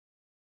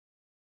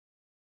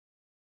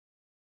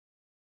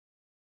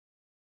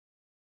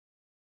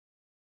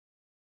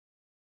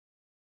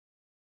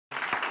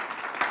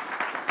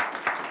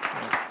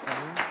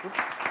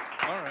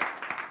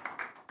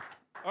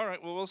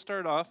right, well, we'll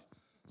start off.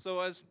 So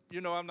as you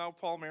know, I'm now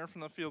Paul Meyer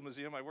from the Field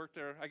Museum. I worked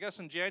there, I guess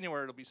in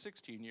January it'll be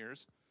 16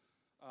 years.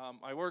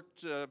 I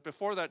worked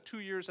before that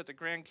 2 years at the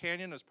Grand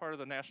Canyon as part of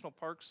the National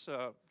Parks,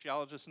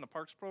 Geologist in the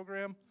Parks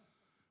program,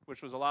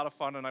 which was a lot of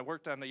fun. And I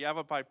worked on the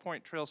Yavapai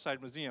Point Trailside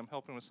Museum,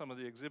 helping with some of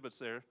the exhibits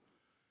there.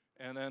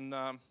 And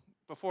then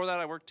before that,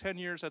 I worked 10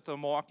 years at the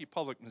Milwaukee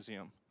Public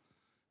Museum.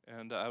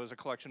 And I was a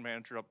collection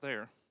manager up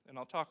there. And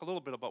I'll talk a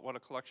little bit about what a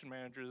collection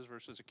manager is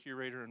versus a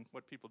curator and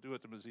what people do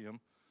at the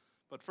museum.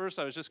 But first,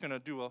 I was just going to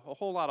do a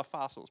whole lot of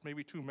fossils,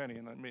 maybe too many.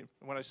 And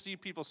when I see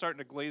people starting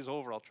to glaze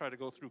over, I'll try to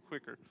go through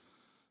quicker.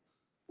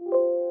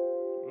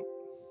 Oh,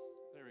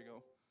 there we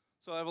go.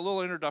 So I have a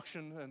little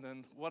introduction, and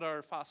then what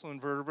are fossil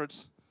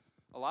invertebrates?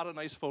 A lot of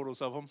nice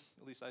photos of them,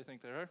 at least I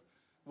think there are.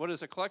 What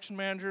is a collection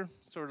manager?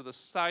 Sort of the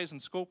size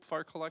and scope of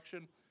our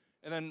collection.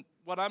 And then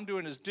what I'm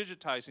doing is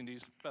digitizing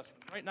these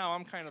specimens. Right now,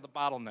 I'm kind of the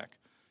bottleneck.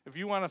 If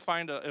you want to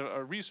find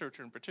a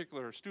researcher in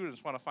particular, or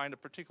students want to find a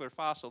particular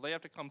fossil, they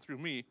have to come through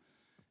me.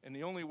 And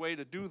the only way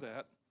to do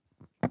that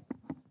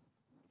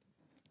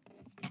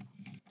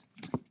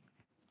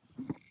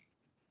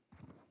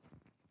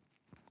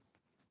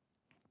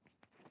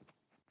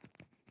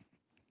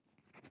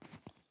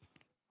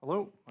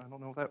hello? I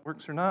don't know if that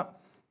works or not.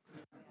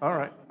 All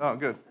right. Oh,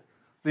 good.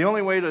 The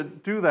only way to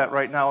do that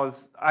right now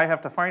is I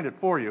have to find it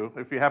for you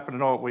if you happen to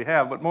know what we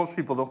have, but most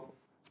people don't,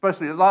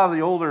 especially a lot of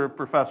the older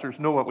professors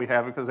know what we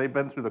have because they've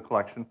been through the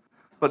collection.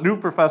 But new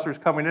professors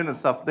coming in and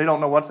stuff, they don't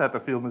know what's at the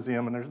Field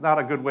Museum, and there's not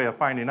a good way of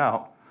finding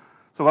out.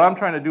 So what I'm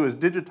trying to do is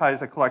digitize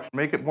the collection,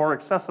 make it more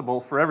accessible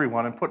for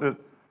everyone, and put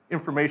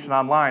information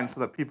online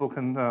so that people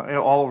can,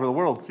 all over the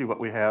world, see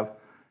what we have.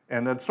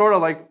 And it's sort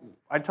of like,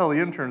 I tell the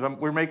interns,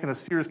 we're making a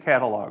Sears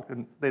catalog,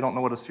 and they don't know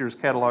what a Sears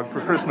catalog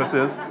for Christmas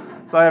is.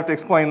 So I have to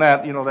explain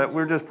that, that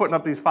we're just putting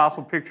up these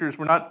fossil pictures.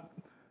 We're not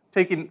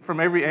taking from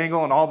every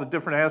angle and all the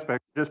different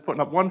aspects, we're just putting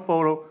up one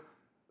photo.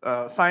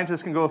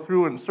 Scientists can go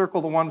through and circle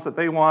the ones that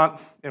they want,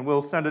 and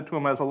we'll send it to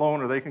them as a loan,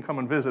 or they can come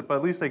and visit, but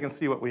at least they can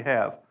see what we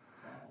have.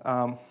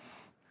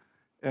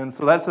 And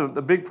so that's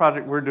the big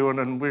project we're doing,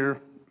 and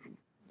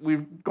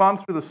we've gone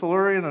through the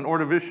Silurian and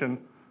Ordovician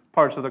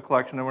parts of the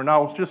collection, and we're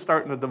now just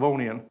starting the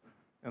Devonian.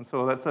 And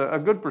so that's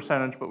a good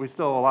percentage, but we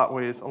still have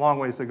a long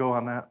ways to go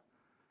on that.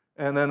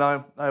 And then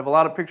I have a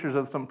lot of pictures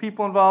of some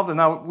people involved, and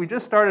now we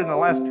just started in the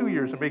last 2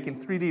 years of making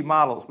 3D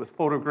models with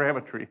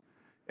photogrammetry.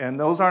 And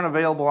those aren't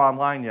available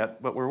online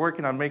yet, but we're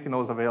working on making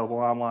those available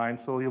online,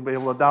 so you'll be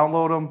able to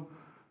download them,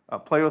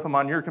 play with them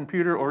on your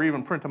computer, or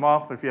even print them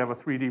off if you have a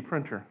 3D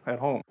printer at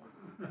home.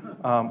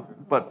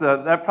 But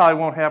that probably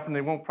won't happen.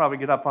 They won't probably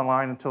get up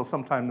online until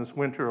sometime this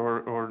winter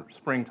or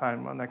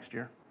springtime next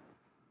year.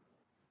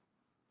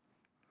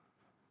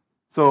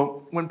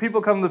 So when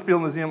people come to the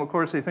Field Museum, of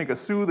course, they think of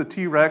Sue the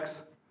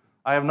T-Rex.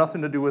 I have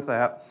nothing to do with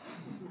that.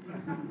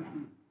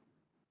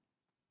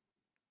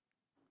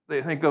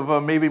 They think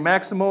of maybe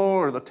Maximo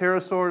or the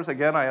pterosaurs.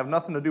 Again, I have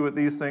nothing to do with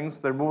these things.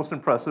 They're most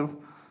impressive.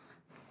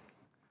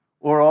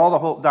 Or all the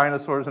whole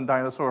dinosaurs in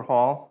Dinosaur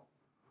Hall.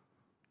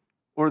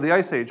 Or the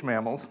Ice Age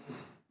mammals.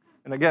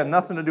 And again,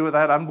 nothing to do with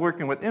that. I'm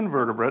working with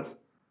invertebrates.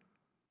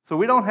 So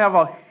we don't have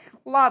a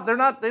lot. They're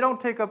not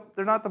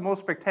the most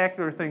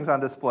spectacular things on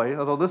display,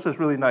 although this is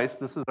really nice.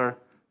 This is our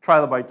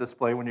trilobite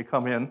display when you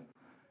come in.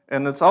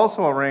 And it's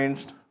also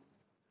arranged,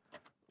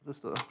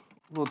 just a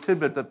little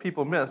tidbit that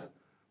people miss,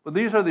 but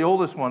these are the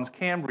oldest ones,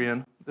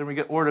 Cambrian. Then we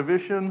get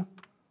Ordovician,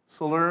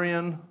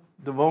 Silurian,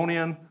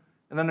 Devonian,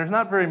 and then there's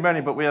not very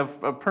many, but we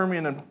have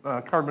Permian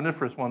and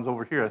Carboniferous ones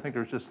over here. I think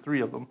there's just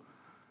 3 of them,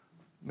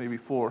 maybe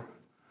 4.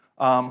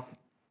 And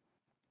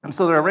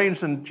so they're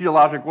arranged in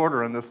geologic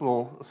order in this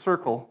little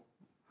circle.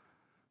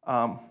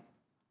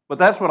 But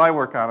that's what I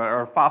work on,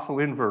 are fossil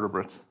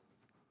invertebrates.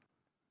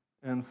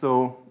 And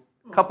so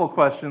a couple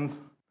questions.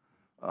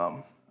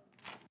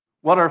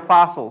 What are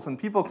fossils? And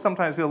people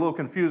sometimes get a little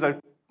confused. I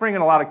bring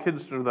in a lot of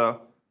kids through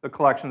the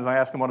collections, and I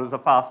ask them what is a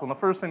fossil. And the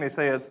first thing they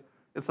say is,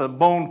 it's a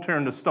bone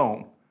turned to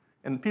stone.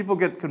 And people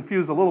get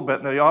confused a little bit,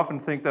 and they often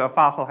think that a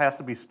fossil has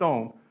to be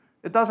stone.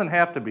 It doesn't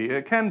have to be.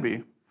 It can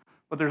be.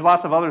 But there's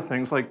lots of other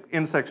things, like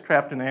insects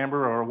trapped in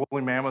amber or a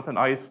woolly mammoth in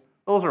ice.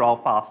 Those are all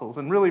fossils.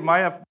 And really,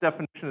 my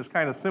definition is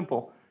kind of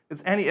simple.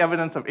 It's any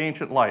evidence of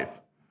ancient life.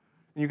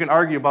 And you can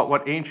argue about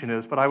what ancient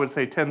is, but I would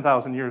say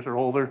 10,000 years or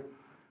older.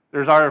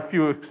 There's a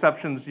few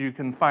exceptions. You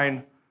can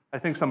find, I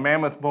think, some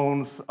mammoth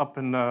bones up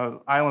in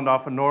the island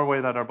off of Norway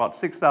that are about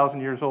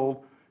 6,000 years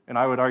old. And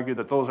I would argue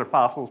that those are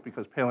fossils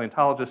because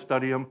paleontologists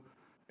study them.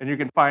 And you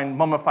can find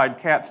mummified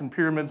cats in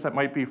pyramids that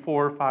might be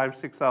 4,000, 5,000,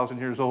 6,000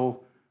 years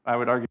old. I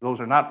would argue those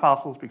are not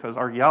fossils because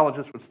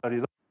archaeologists would study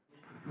them.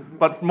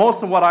 But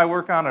most of what I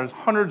work on is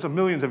hundreds of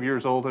millions of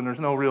years old, and there's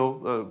no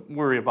real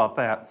worry about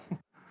that.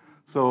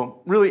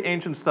 So really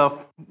ancient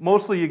stuff.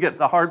 Mostly you get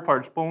the hard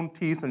parts, bone,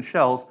 teeth, and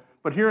shells.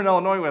 But here in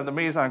Illinois, we have the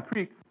Mazon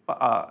Creek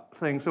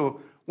thing.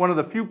 So one of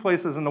the few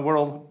places in the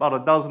world, about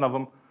a dozen of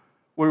them,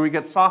 where we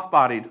get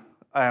soft-bodied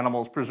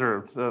animals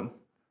preserved. You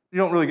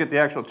don't really get the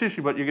actual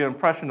tissue, but you get an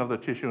impression of the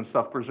tissue and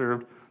stuff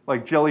preserved,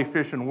 like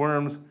jellyfish and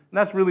worms. And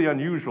that's really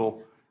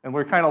unusual. And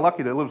we're kind of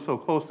lucky to live so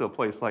close to a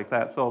place like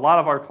that. So a lot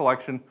of our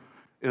collection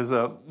is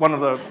one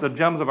of the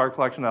gems of our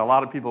collection that a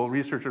lot of people,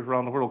 researchers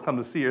around the world, come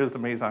to see is the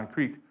Mazon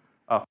Creek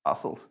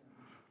fossils.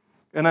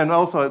 And then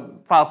also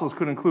fossils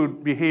could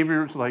include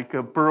behaviors like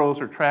burrows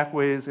or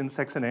trackways,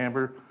 insects in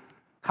amber.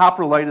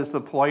 Coprolite is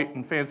the polite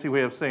and fancy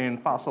way of saying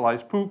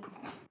fossilized poop.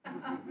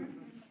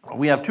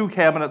 We have 2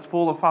 cabinets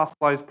full of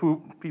fossilized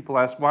poop. People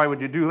ask, why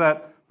would you do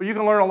that? But you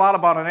can learn a lot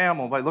about an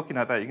animal by looking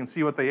at that. You can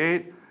see what they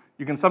ate.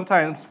 You can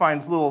sometimes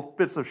find little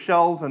bits of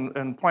shells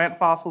and plant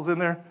fossils in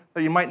there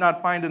that you might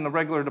not find in the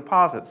regular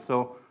deposits.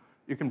 So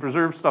you can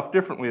preserve stuff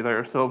differently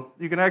there. So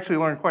you can actually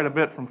learn quite a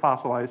bit from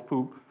fossilized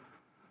poop.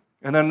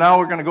 And then now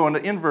we're going to go into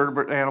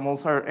invertebrate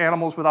animals, or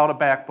animals without a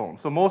backbone.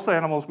 So most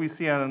animals we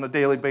see on a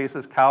daily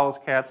basis, cows,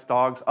 cats,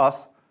 dogs,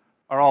 us,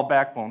 are all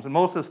backbones. And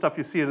most of the stuff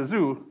you see at a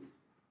zoo,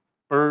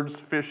 birds,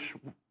 fish,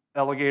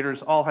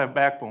 alligators, all have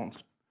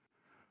backbones.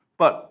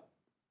 But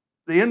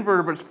the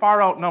invertebrates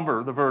far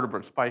outnumber the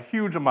vertebrates by a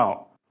huge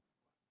amount.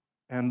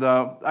 And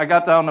I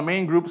got down the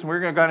main groups, and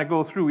we're going to kind of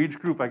go through each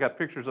group. I got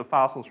pictures of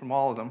fossils from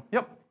all of them.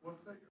 Yep.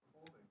 What's that you're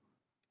holding?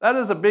 That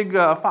is a big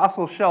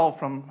fossil shell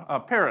from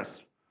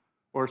Paris,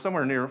 or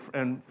somewhere near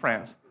in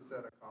France. Is that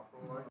a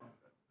coprolite,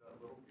 that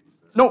little piece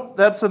there? Nope,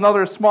 that's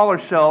another smaller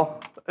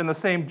shell in the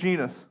same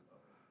genus.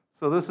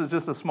 So this is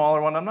just a smaller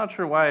one. I'm not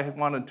sure why I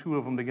wanted 2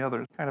 of them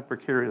together. It's kind of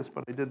precarious,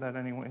 but I did that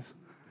anyways.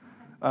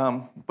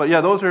 But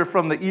yeah, those are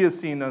from the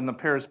Eocene in the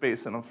Paris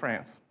Basin of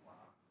France.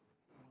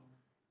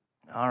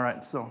 All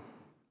right, so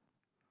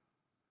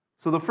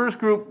the first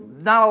group,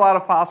 not a lot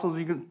of fossils.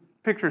 You can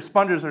picture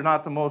sponges are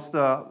not the most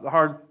the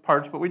hard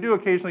parts, but we do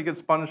occasionally get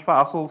sponge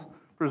fossils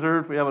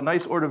preserved. We have a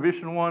nice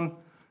Ordovician one.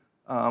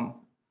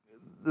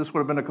 This would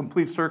have been a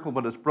complete circle,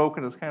 but it's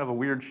broken. It's kind of a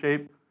weird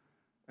shape.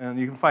 And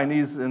you can find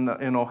these in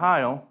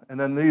Ohio. And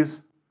then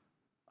these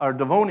are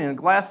Devonian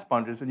glass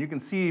sponges. And you can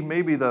see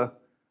maybe the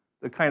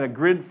kind of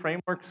grid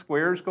framework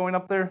squares going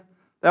up there.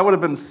 That would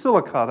have been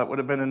silica that would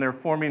have been in there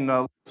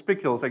forming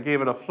spicules that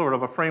gave it a sort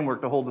of a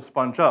framework to hold the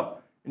sponge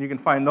up. And you can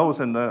find those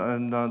in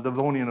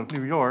Devonian of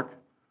New York.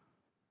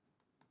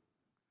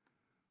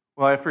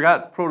 Well, I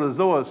forgot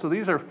protozoa. So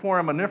these are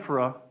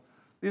foraminifera.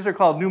 These are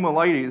called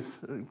nummulites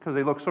because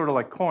they look sort of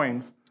like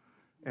coins.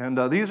 And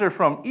these are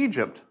from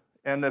Egypt.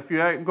 And if you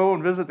go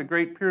and visit the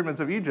Great Pyramids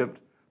of Egypt,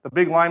 the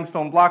big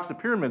limestone blocks the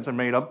pyramids are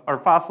made of are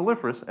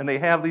fossiliferous, and they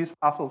have these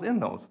fossils in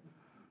those.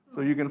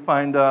 So you can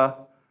find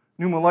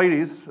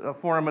nummulites,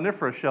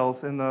 foraminifera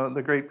shells in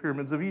the Great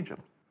Pyramids of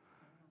Egypt.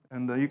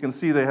 And you can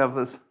see they have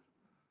this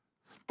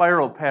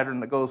spiral pattern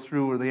that goes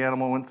through where the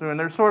animal went through. And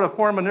they're sort of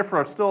foraminifera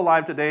are still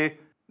alive today.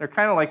 They're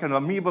kind of like an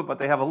amoeba, but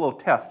they have a little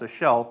test, a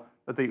shell,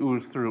 that they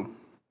ooze through.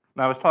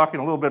 And I was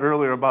talking a little bit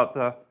earlier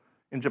about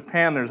in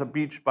Japan, there's a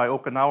beach by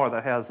Okinawa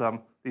that has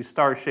these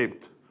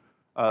star-shaped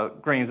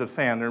grains of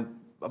sand. They're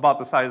about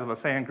the size of a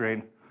sand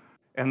grain.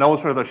 And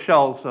those are the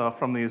shells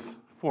from these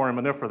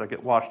foraminifera that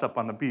get washed up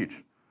on the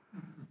beach.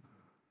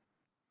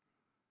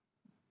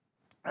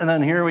 And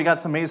then here we got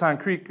some Mazon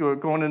Creek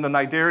going into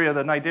Cnidaria.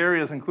 The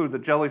Cnidarias include the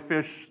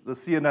jellyfish, the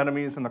sea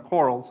anemones, and the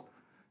corals.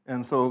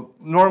 And so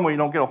normally you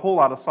don't get a whole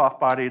lot of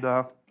soft-bodied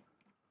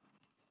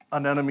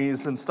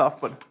anemones and stuff,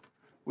 but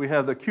we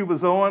have the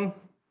cubozoan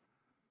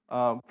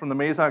from the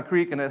Mazon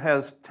Creek, and it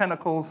has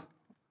tentacles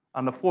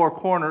on the 4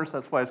 corners.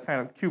 That's why it's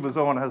kind of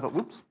cubozoan. It has a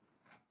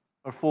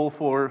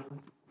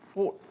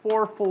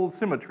four-fold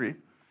symmetry.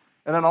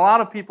 And then a lot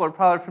of people are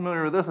probably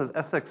familiar with this as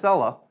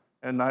Essexella,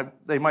 and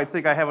they might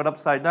think I have it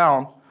upside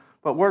down.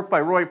 But work by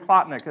Roy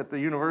Plotnick at the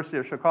University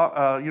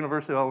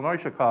of Illinois,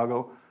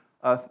 Chicago,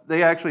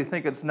 they actually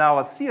think it's now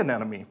a sea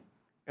anemone,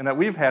 and that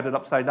we've had it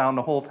upside down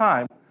the whole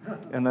time,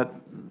 and that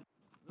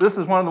this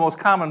is one of the most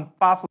common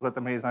fossils at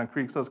the Mazon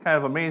Creek, so it's kind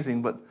of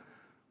amazing. But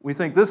we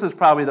think this is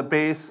probably the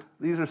base.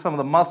 These are some of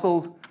the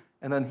muscles,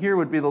 and then here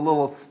would be the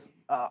little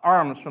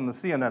arms from the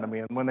sea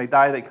anemone, and when they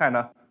die, they kind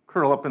of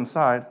curl up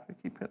inside. I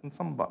keep hitting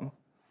some button.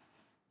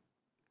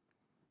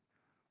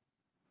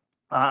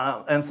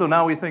 And so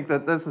now we think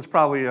that this is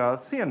probably a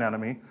sea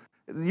anemone.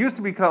 It used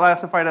to be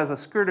classified as a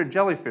skirted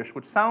jellyfish,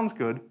 which sounds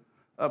good,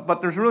 but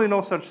there's really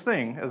no such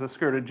thing as a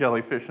skirted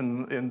jellyfish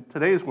in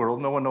today's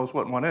world. No one knows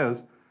what one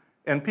is.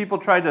 And people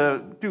tried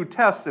to do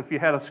tests if you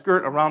had a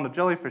skirt around a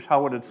jellyfish,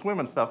 how would it swim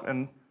and stuff,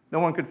 and no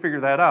one could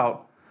figure that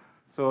out.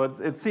 So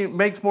it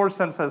makes more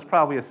sense as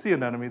probably a sea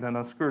anemone than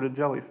a skirted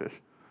jellyfish.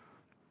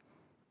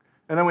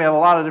 And then we have a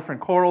lot of different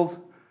corals.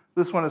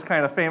 This one is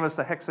kind of famous,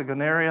 the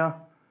hexagonaria.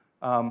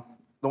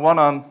 The one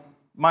on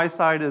my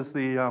side is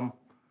the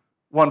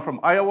one from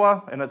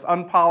Iowa, and it's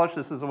unpolished.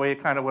 This is the way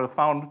it kind of would have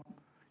found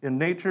in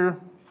nature.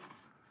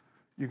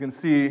 You can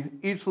see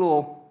each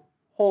little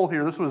hole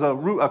here. This was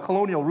a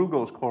colonial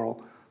rugose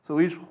coral. So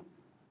each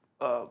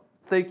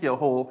thachia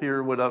hole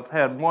here would have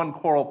had one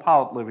coral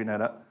polyp living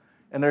in it.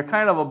 And they're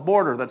kind of a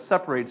border that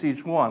separates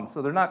each one.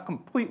 So they're not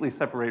completely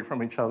separated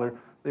from each other.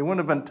 They wouldn't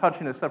have been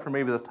touching except for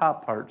maybe the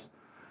top parts.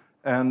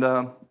 And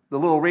the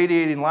little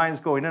radiating lines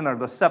going in are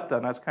the septa,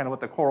 and that's kind of what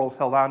the corals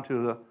held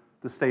onto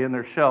to stay in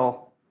their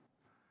shell.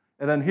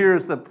 And then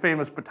here's the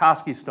famous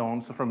Petoskey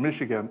stones from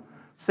Michigan.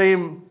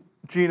 Same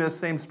genus,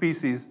 same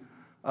species,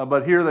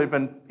 but here they've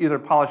been either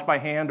polished by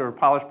hand or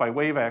polished by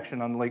wave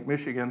action on Lake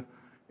Michigan,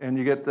 and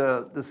you get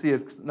to see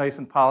it nice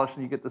and polished,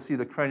 and you get to see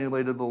the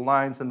crenulated little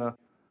lines and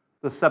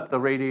the septa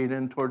radiate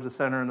in towards the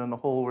center, and then the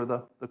hole where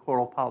the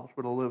coral polyps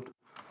would have lived.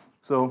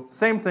 So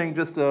same thing,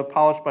 just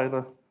polished by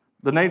the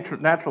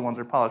natural ones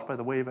are polished by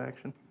the wave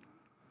action.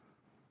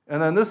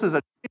 And then this is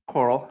a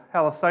coral,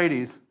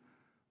 Halicites.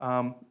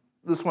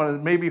 This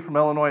one may be from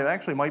Illinois. It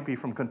actually might be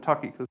from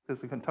Kentucky,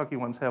 because the Kentucky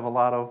ones have a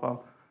lot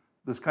of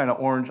this kind of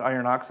orange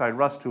iron oxide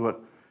rust to it.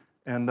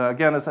 And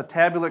again, it's a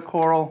tabulate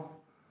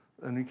coral,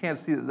 and you can't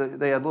see that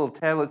they had little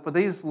tablets, but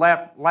these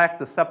lack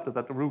the septa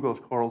that the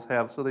rugose corals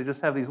have. So they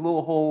just have these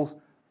little holes.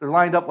 They're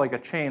lined up like a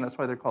chain. That's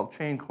why they're called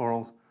chain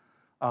corals.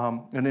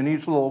 And in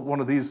each little one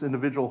of these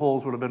individual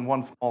holes would have been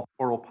one small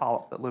coral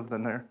polyp that lived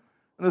in there.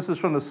 And this is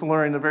from the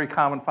Silurian, a very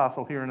common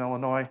fossil here in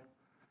Illinois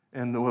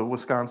and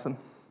Wisconsin.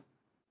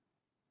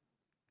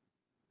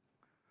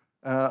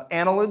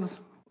 Annelids,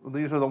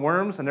 these are the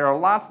worms, and there are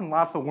lots and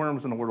lots of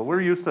worms in the world.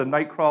 We're used to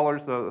night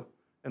crawlers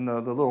and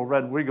the little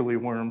red wiggly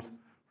worms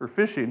for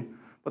fishing,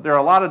 but there are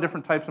a lot of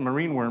different types of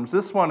marine worms.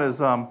 This one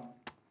is, I'm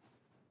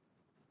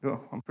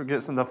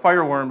forgetting the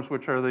fireworms,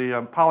 which are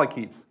the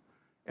polychaetes.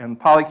 And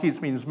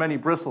polychaetes means many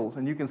bristles,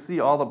 and you can see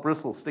all the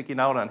bristles sticking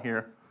out on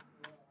here.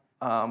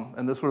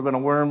 And this would have been a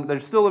worm. They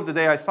still live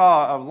today. I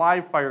saw a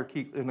live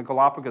firekeet in the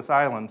Galapagos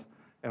Islands,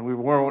 and we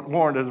were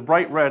warned, it was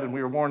bright red, and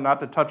we were warned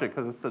not to touch it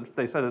because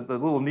they said that the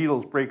little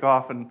needles break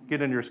off and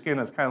get in your skin.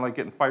 It's kind of like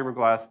getting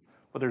fiberglass,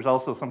 but there's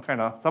also some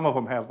of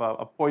them have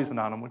a poison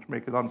on them, which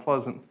make it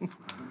unpleasant.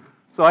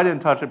 So I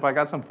didn't touch it, but I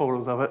got some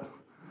photos of it.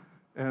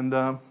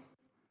 And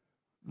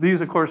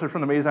these, of course, are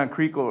from the Mazon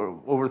Creek,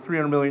 over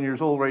 300 million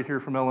years old right here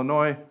from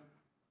Illinois. I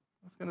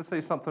was going to say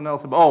something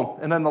else about,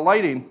 and then the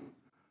lighting.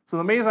 So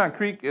the Mazon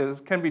Creek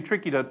can be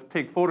tricky to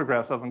take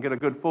photographs of and get a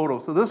good photo.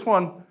 So this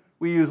one,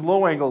 we use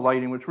low-angle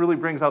lighting, which really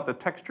brings out the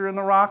texture in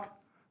the rock.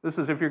 This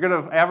is if you're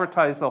going to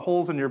advertise the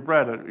holes in your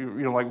bread,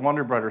 like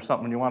Wonder Bread or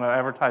something, and you want to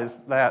advertise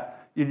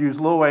that, you'd use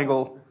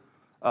low-angle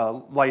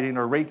lighting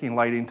or raking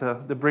lighting to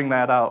bring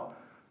that out.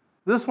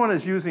 This one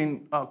is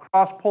using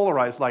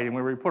cross-polarized lighting,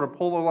 where we put a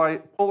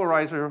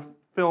polarizer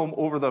film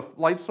over the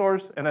light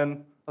source and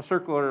then a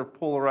circular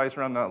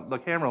polarizer on the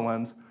camera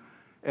lens.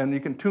 And you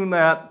can tune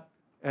that,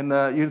 and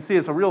you can see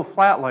it's a real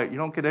flat light. You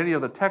don't get any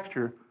of the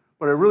texture,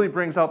 but it really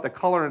brings out the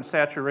color and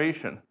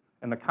saturation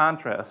and the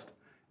contrast.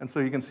 And so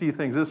you can see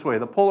things this way.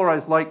 The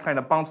polarized light kind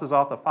of bounces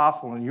off the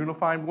fossil in a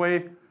unified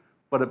way,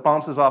 but it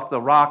bounces off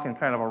the rock in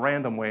kind of a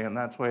random way, and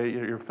that's why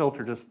your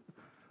filter just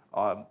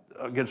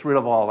gets rid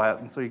of all that.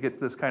 And so you get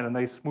this kind of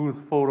nice smooth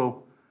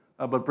photo,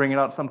 but bringing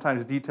out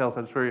sometimes details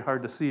that's very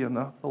hard to see in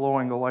the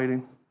low-angle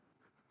lighting.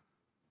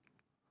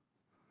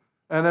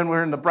 And then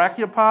we're in the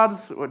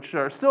brachiopods, which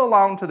are still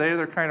around today.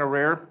 They're kind of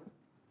rare.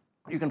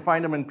 You can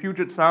find them in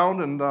Puget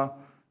Sound and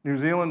New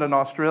Zealand and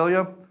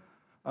Australia.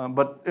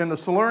 But in the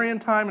Silurian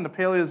time, in the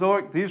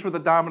Paleozoic, these were the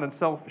dominant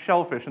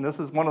shellfish, and this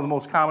is one of the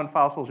most common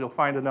fossils you'll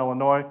find in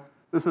Illinois.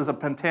 This is a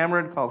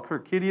pentamarid called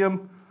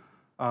Kirkidium.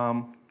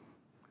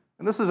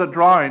 And this is a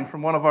drawing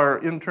from one of our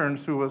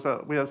interns who was,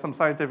 we have some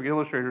scientific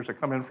illustrators that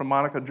come in from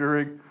Monica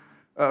Jurig,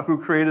 who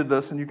created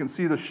this, and you can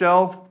see the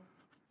shell.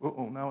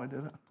 Uh-oh, now I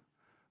did it.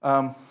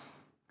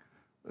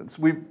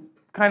 We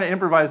kind of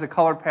improvised the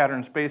color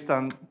patterns based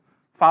on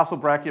fossil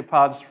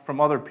brachiopods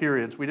from other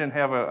periods. We didn't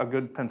have a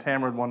good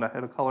pentamarid one that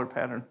had a color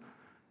pattern.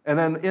 And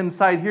then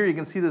inside here, you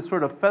can see this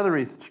sort of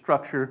feathery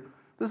structure.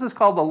 This is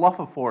called the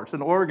luphophore. It's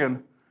an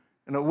organ,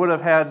 and it would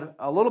have had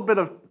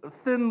a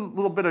thin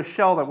little bit of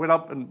shell that went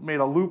up and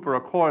made a loop or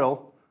a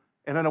coil,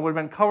 and then it would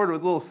have been covered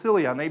with little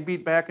cilia, and they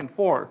beat back and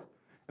forth.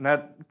 And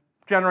that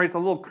generates a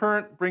little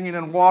current, bringing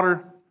in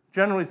water,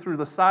 generally through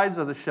the sides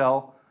of the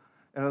shell.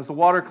 And as the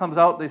water comes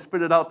out, they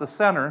spit it out the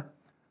center,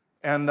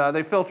 and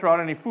they filter out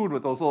any food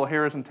with those little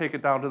hairs and take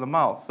it down to the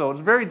mouth. So it's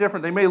very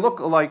different. They may look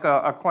like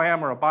a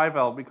clam or a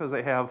bivalve because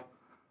they have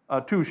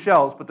two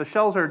shells, but the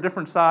shells are a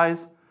different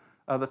size.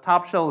 The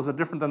top shell is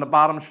different than the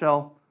bottom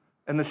shell,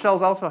 and the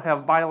shells also have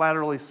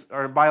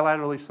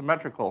bilaterally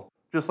symmetrical,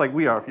 just like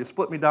we are. If you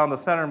split me down the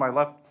center, my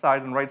left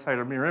side and right side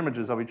are mirror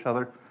images of each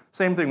other.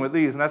 Same thing with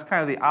these, and that's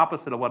kind of the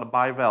opposite of what a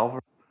bivalve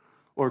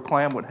or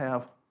clam would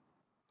have.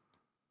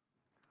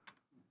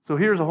 So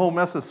here's a whole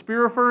mess of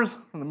spirifers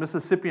from the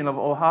Mississippian of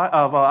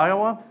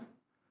Iowa.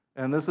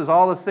 And this is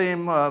all the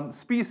same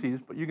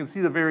species, but you can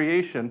see the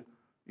variation.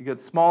 You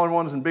get smaller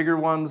ones and bigger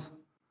ones.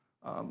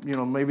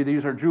 Maybe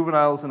these are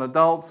juveniles and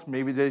adults.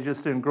 Maybe they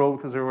just didn't grow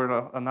because they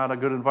were in not a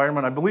good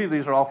environment. I believe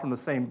these are all from the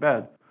same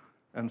bed.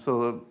 And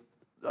so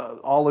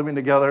all living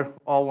together,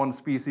 all one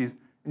species.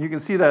 And you can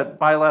see that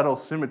bilateral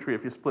symmetry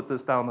if you split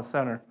this down the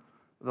center.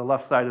 The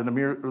left side and the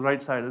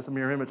right side is a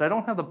mirror image. I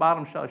don't have the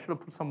bottom shell. I should have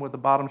put some with the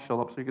bottom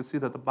shell up so you can see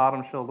that the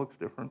bottom shell looks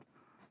different.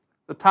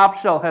 The top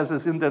shell has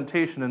this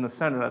indentation in the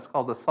center. That's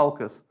called the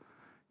sulcus.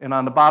 And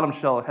on the bottom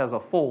shell, it has a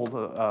fold,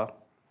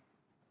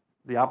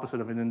 the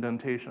opposite of an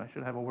indentation. I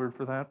should have a word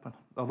for that, but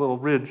a little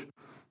ridge.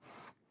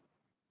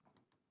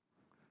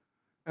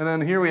 And then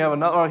here we have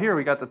another, oh, here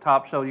we got the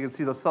top shell. You can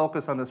see the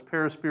sulcus on this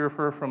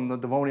paraspirifer from the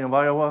Devonian of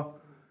Iowa,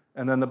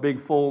 and then the big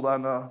fold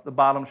on the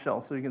bottom shell.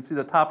 So you can see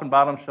the top and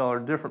bottom shell are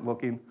different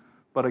looking,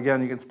 but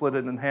again, you can split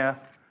it in half.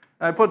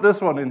 And I put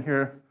this one in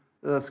here,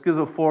 the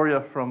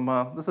schizophoria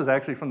from, this is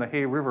actually from the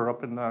Hay River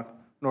up in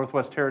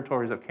Northwest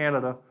Territories of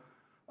Canada.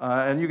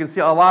 And you can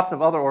see lots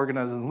of other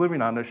organisms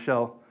living on this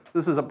shell.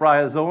 This is a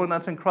bryozoan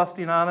that's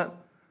encrusting on it.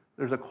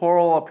 There's a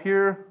coral up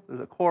here,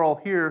 there's a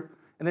coral here,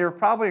 and they were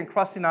probably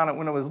encrusting on it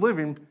when it was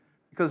living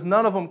because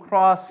none of them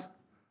cross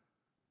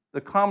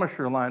the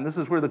commissure line. This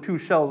is where the two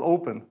shells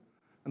open.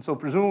 And so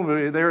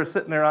presumably they were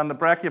sitting there on the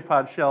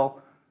brachiopod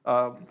shell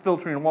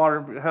filtering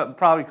water,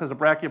 probably because the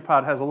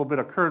brachiopod has a little bit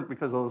of current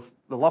because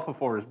the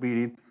luphophore is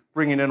beating,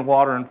 bringing in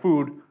water and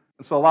food.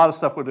 And so a lot of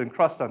stuff would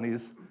encrust on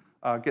these,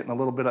 getting a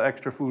little bit of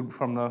extra food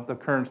from the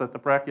currents that the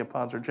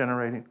brachiopods are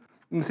generating.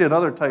 You can see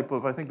another type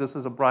of, I think this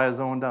is a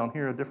bryozoan down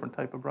here, a different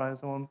type of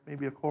bryozoan,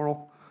 maybe a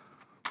coral.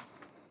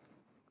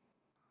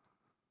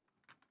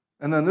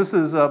 And then this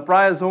is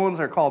bryozoans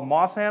are called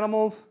moss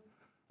animals.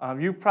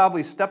 You've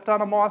probably stepped on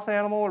a moss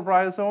animal or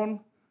bryozoan.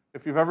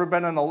 If you've ever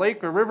been in a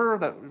lake or river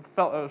that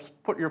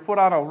put your foot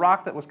on a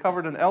rock that was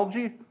covered in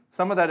algae,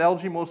 some of that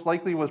algae most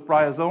likely was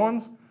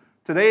bryozoans.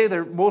 Today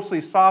they're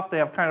mostly soft. They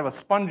have kind of a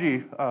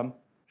spongy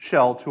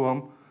shell to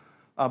them.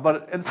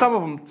 And some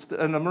of them,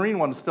 and the marine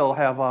ones still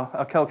have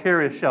a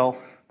calcareous shell.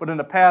 But in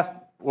the past,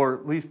 or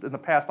at least in the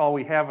past, all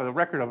we have a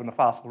record of in the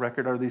fossil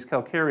record are these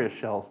calcareous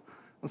shells.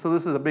 And so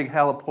this is a big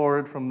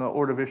haloporid from the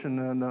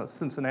Ordovician in the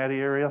Cincinnati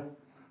area.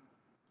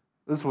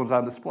 This one's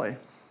on display.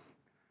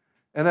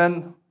 And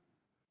then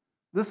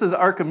this is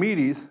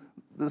Archimedes.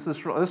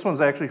 This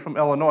one's actually from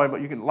Illinois,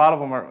 but a lot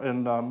of them are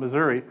in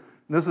Missouri.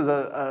 And this is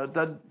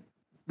a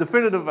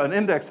definitive, an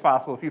index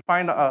fossil. If you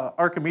find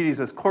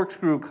Archimedes as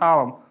corkscrew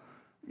column,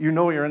 you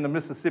know you're in the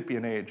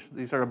Mississippian age.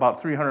 These are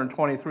about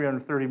 320,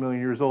 330 million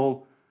years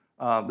old.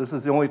 This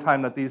is the only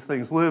time that these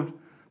things lived.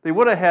 They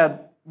would have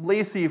had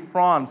lacy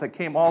fronds that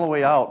came all the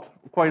way out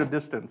quite a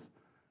distance.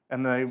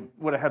 And they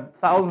would have had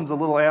thousands of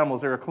little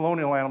animals. They were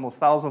colonial animals,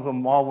 thousands of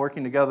them all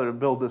working together to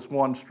build this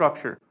one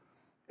structure.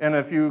 And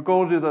if you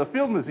go to the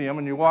Field Museum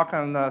and you walk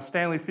on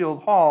Stanley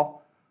Field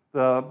Hall,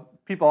 the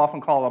people often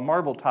call it a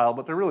marble tile,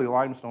 but they're really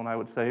limestone, I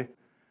would say.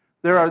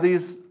 There are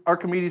these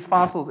Archimedes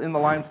fossils in the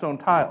limestone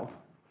tiles.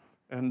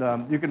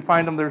 And you can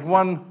find them. There's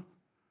one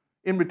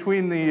in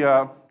between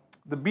the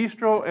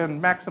Bistro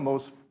and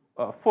Maximo's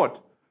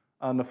foot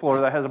on the floor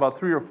that has about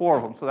 3 or 4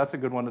 of them, so that's a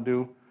good one to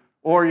do.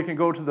 Or you can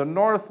go to the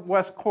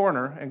northwest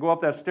corner and go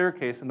up that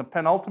staircase, and the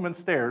penultimate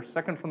stair,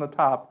 second from the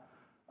top,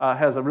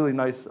 has a really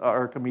nice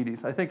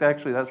Archimedes. I think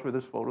actually that's where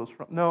this photo is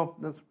from. No,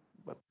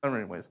 but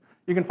anyways.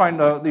 You can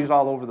find these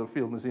all over the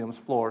Field Museum's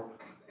floor.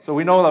 So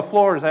we know the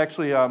floor is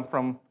actually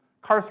from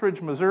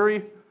Carthage,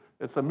 Missouri.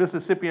 It's a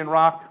Mississippian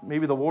rock,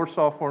 maybe the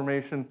Warsaw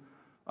Formation,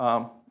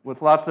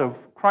 with lots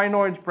of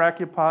crinoids,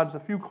 brachiopods, a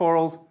few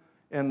corals,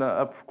 and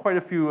quite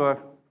a few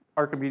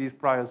Archimedes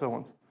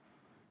bryozoans.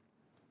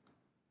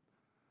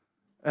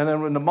 And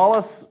then in the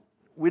mollusks,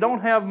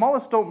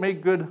 mollusks don't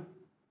make good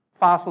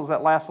fossils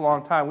that last a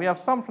long time. We have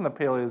some from the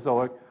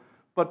Paleozoic,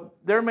 but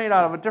they're made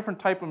out of a different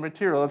type of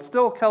material. It's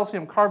still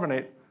calcium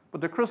carbonate, but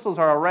the crystals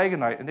are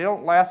aragonite, and they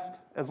don't last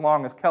as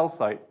long as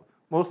calcite.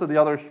 Most of the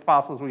other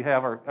fossils we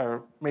have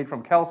are made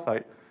from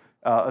calcite.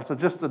 It's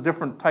just a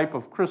different type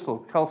of crystal.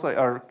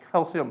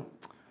 Calcium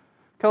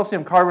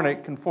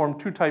carbonate can form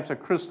 2 types of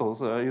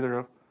crystals,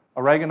 either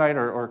aragonite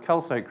or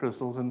calcite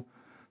crystals. And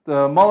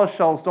the mollusk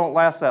shells don't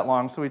last that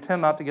long, so we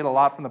tend not to get a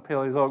lot from the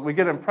Paleozoic. We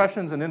get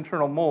impressions and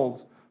internal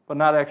molds, but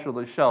not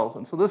actually shells.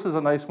 And so this is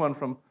a nice one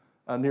from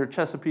near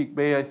Chesapeake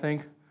Bay, I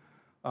think,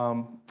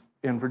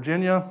 in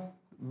Virginia.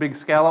 Big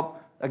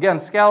scallop. Again,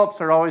 scallops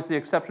are always the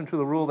exception to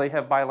the rule. They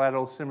have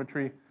bilateral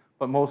symmetry,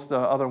 but most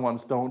other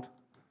ones don't.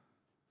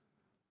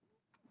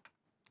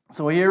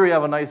 So here we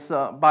have a nice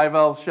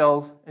bivalve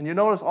shells, and you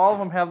notice all of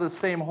them have the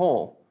same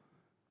hole.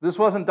 This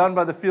wasn't done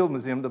by the Field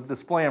Museum to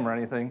display them or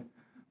anything.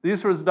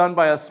 These was done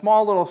by a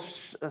small little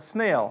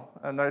snail,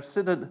 a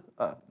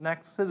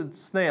neck-sided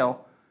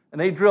snail, and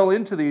they drill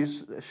into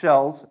these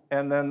shells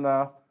and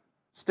then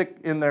stick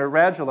in their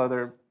radula,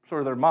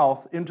 their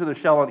mouth, into the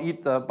shell and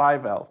eat the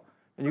bivalve.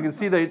 And you can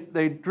see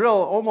they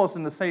drill almost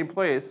in the same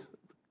place.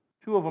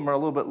 2 of them are a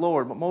little bit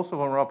lower, but most of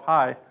them are up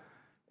high.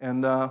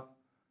 And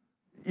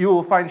you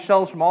will find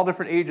shells from all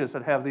different ages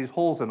that have these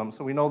holes in them.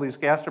 So we know these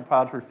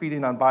gastropods were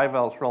feeding on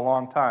bivalves for a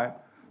long time.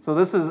 So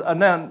this is,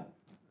 and then,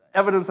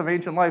 evidence of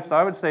ancient life. So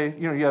I would say,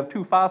 you have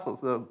 2 fossils,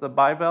 the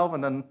bivalve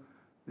and then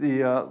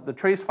the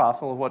trace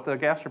fossil of what the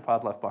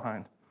gastropod left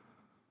behind.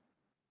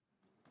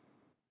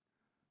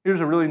 Here's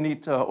a really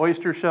neat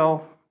oyster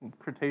shell,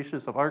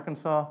 Cretaceous of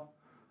Arkansas.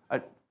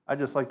 I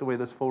just like the way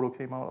this photo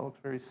came out. It looks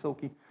very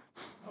silky.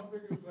 How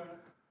big is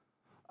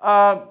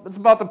that? It's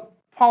about the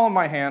palm of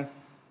my hand.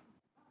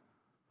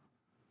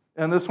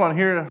 And this one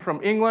here from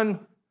England,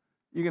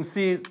 you can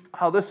see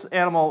how this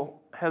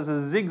animal has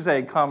a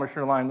zigzag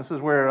commissure line. This is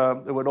where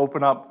it would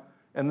open up.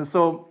 And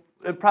so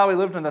it probably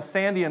lived in a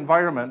sandy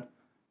environment.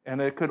 And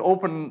it could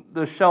open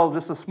the shell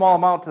just a small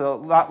amount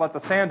to not let the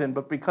sand in,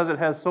 but because it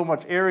has so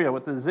much area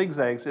with the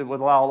zigzags, it would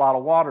allow a lot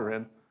of water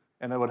in,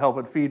 and it would help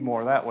it feed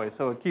more that way.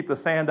 So it would keep the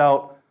sand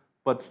out,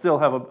 but still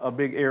have a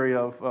big area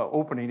of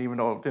opening, even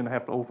though it didn't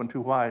have to open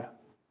too wide.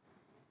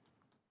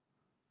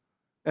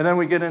 And then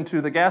we get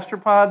into the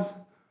gastropods.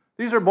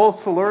 These are both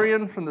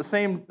Silurian from the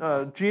same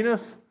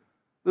genus.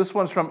 This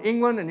one's from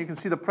England, and you can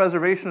see the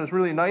preservation is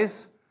really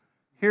nice.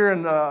 Here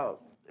in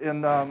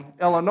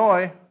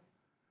Illinois,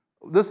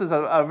 this is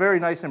a very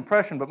nice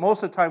impression, but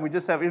most of the time we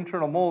just have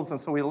internal molds,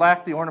 and so we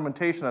lack the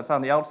ornamentation that's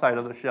on the outside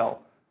of the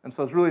shell. And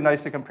so it's really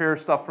nice to compare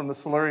stuff from the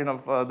Silurian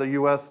of the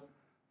US,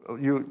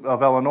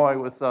 of Illinois,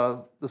 with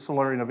the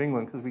Silurian of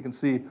England, because we can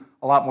see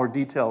a lot more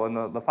detail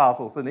in the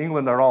fossils. In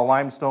England, they're all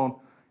limestone,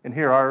 and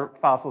here our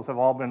fossils have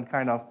all been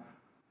kind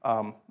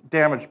of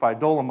damaged by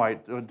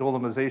dolomite,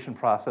 dolomization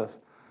process.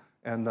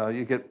 And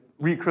you get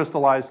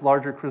recrystallized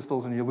larger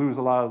crystals, and you lose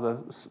a lot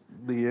of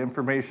the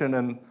information,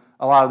 and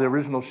a lot of the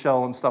original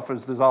shell and stuff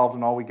is dissolved,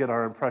 and all we get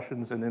are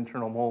impressions and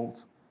internal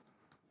molds.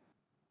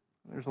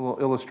 There's a little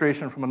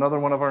illustration from another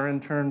one of our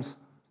interns,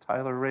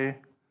 Tyler Ray.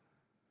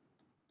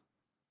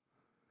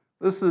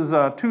 This is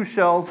 2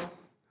 shells,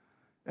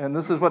 and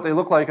this is what they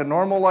look like in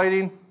normal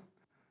lighting.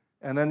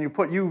 And then you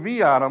put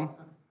UV on them,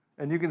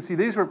 and you can see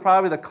these were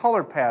probably the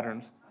color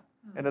patterns.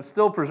 And it's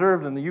still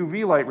preserved, and the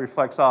UV light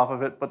reflects off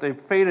of it, but they've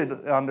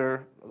faded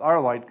under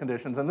our light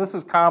conditions. And this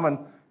is common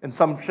in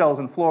some shells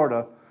in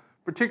Florida,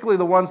 particularly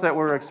the ones that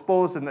were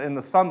exposed in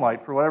the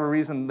sunlight. For whatever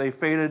reason, they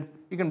faded.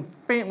 You can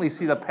faintly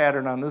see the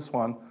pattern on this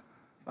one,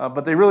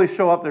 but they really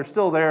show up. They're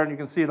still there, and you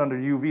can see it under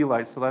UV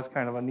light, so that's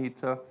kind of a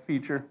neat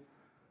feature.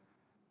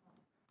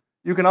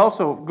 You can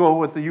also go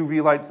with the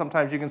UV light.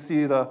 Sometimes you can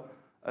see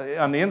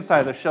on the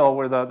inside of the shell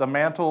where the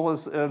mantle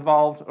was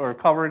involved or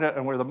covering it,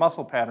 and where the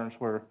muscle patterns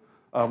were,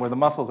 where the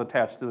muscles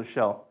attached to the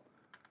shell.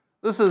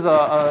 This is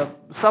a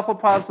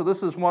cephalopod, so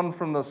this is one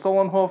from the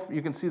Solenhof.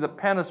 You can see the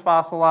pen is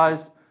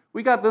fossilized.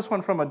 We got this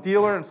one from a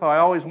dealer, and so I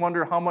always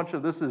wonder how much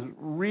of this is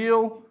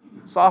real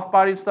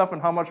soft-bodied stuff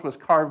and how much was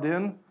carved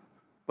in.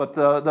 But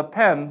the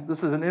pen,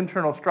 this is an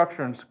internal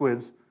structure in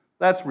squids,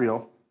 that's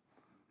real.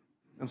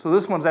 And so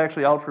this one's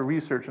actually out for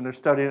research, and they're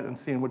studying it and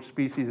seeing which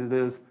species it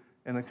is,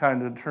 and to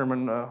kind of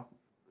determine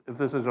if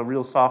this is a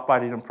real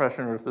soft-bodied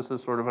impression or if this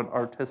is sort of an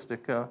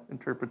artistic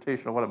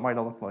interpretation of what it might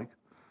have looked like.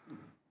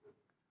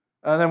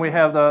 And then we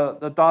have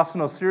the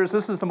Dawsonocirrus.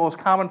 This is the most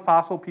common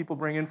fossil people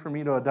bring in for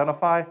me to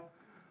identify.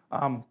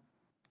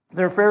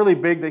 They're fairly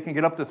big. They can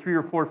get up to 3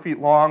 or 4 feet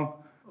long.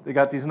 They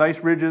got these nice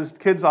ridges.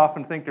 Kids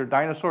often think they're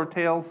dinosaur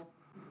tails.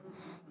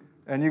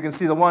 And you can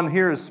see the one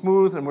here is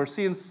smooth, and we're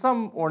seeing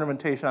some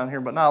ornamentation on here,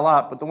 but not a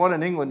lot. But the one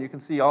in England, you can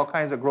see all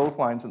kinds of growth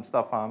lines and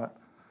stuff on it.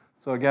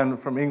 So again,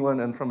 from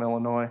England and from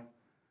Illinois.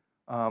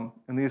 And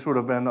these would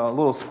have been a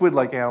little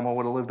squid-like animal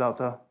would have lived out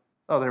to,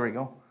 oh, there we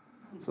go.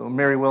 So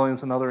Mary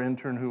Williams, another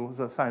intern who was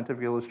a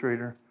scientific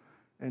illustrator.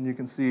 And you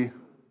can see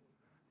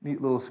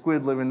neat little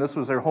squid living. This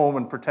was their home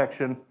and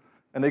protection.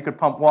 And they could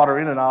pump water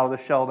in and out of the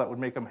shell that would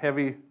make them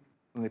heavy.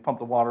 And they pump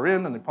the water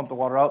in and they pump the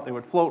water out. They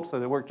would float, so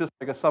they work just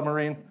like a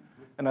submarine.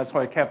 And that's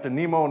why Captain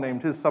Nemo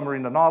named his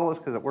submarine the Nautilus,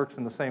 because it works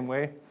in the same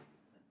way.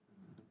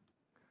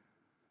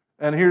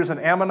 And here's an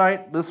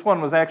ammonite. This one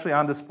was actually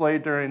on display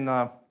during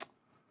the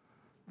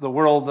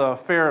World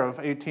Fair of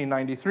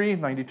 1893,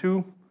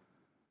 92.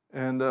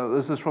 And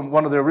this is from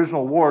one of the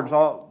original awards.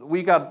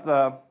 We got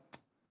the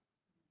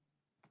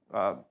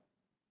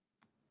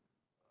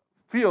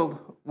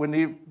Field, when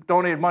he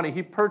donated money,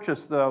 he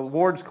purchased the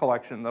Ward's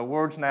collection, the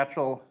Ward's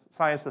Natural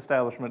Science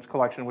Establishment's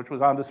collection, which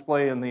was on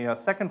display in the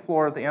second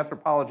floor of the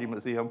Anthropology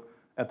Museum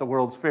at the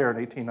World's Fair in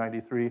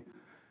 1893.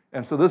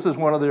 And so this is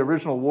one of the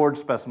original Ward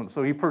specimens.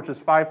 So he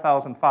purchased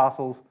 5,000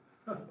 fossils,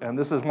 and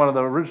this is one of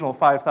the original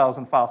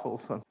 5,000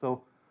 fossils. And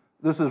so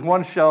this is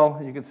one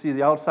shell. You can see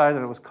the outside,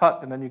 and it was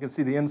cut, and then you can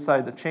see the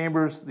inside, the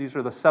chambers. These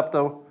are the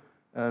septo,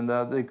 and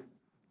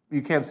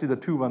you can't see the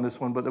tube on this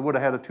one, but it would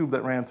have had a tube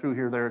that ran through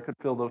here there. It could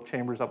fill those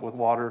chambers up with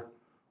water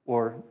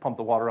or pump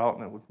the water out,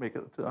 and it would make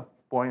it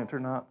buoyant or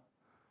not.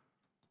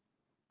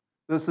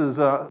 This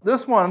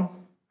one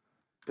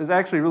is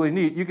actually really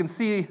neat. You can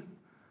see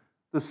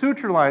the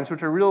suture lines,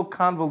 which are real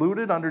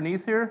convoluted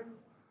underneath here.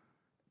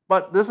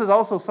 But this is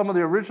also some of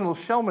the original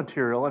shell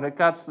material, and it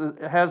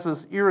has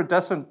this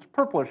iridescent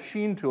purplish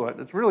sheen to it.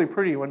 It's really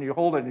pretty when you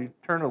hold it and you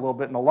turn it a little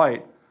bit in the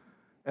light.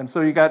 And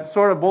so you got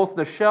sort of both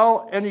the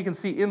shell, and you can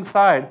see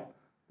inside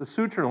the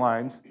suture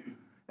lines.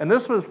 And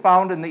this was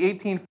found in the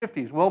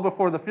 1850s, well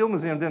before the Field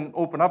Museum didn't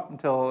open up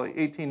until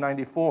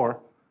 1894.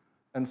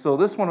 And so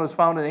this one was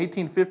found in the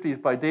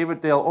 1850s by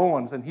David Dale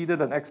Owens, and he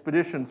did an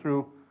expedition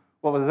through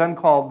what was then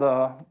called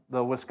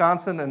the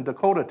Wisconsin and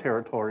Dakota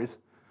territories.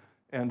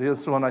 And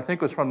this one, I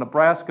think, was from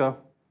Nebraska,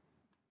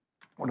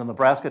 or the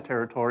Nebraska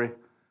territory.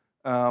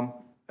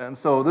 And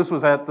so this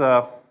was at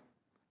the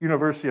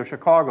University of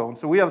Chicago. And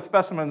so we have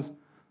specimens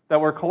that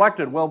were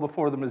collected well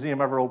before the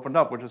museum ever opened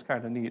up, which is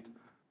kind of neat.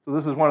 So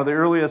this is one of the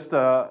earliest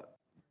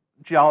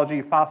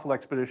geology fossil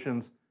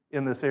expeditions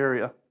in this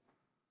area.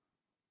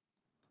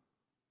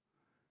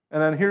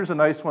 And then here's a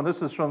nice one.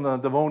 This is from the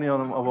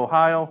Devonian of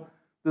Ohio.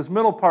 This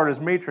middle part is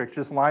matrix,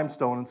 just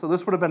limestone. And so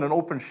this would have been an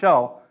open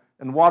shell,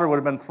 and water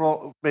would have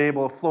been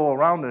able to flow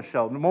around this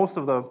shell. Most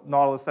of the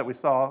nautilus that we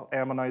saw,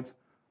 ammonites,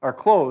 are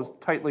closed,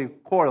 tightly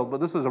coiled, but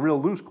this is a real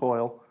loose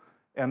coil.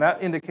 And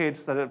that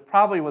indicates that it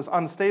probably was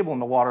unstable in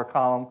the water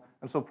column,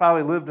 and so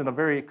probably lived in a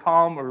very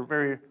calm or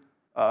very,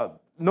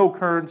 no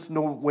currents,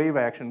 no wave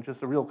action,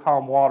 just a real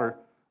calm water.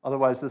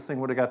 Otherwise, this thing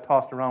would have got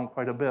tossed around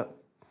quite a bit.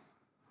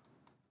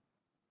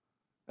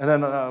 And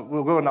then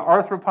we'll go into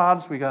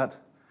arthropods. We got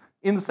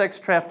insects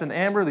trapped in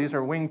amber. These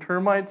are winged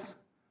termites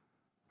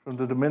from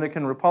the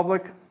Dominican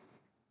Republic.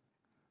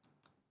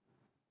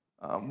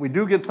 We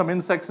do get some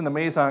insects in the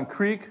Mazon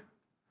Creek.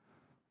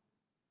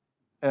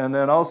 And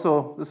then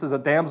also, this is a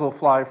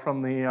damselfly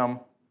from the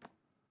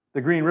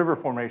Green River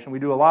Formation. We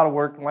do a lot of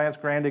work. Lance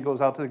Grande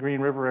goes out to the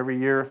Green River every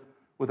year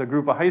with a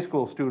group of high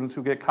school students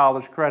who get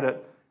college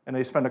credit, and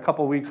they spend a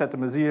couple weeks at the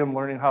museum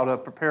learning how to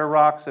prepare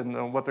rocks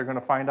and what they're going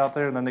to find out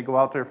there, and then they go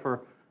out there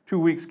for 2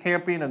 weeks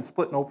camping and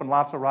splitting open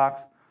lots of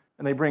rocks,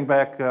 and they bring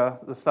back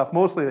the stuff.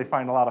 Mostly they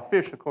find a lot of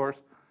fish, of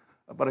course,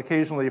 but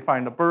occasionally you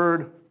find a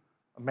bird,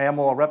 a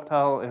mammal, a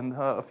reptile, and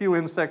a few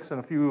insects and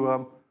a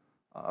few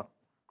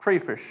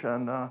crayfish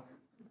and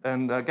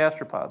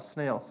gastropods,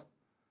 snails.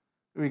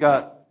 We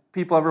got,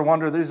 people ever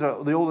wonder, these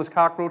are the oldest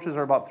cockroaches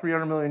are about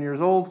 300 million years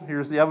old.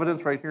 Here's the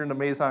evidence right here in the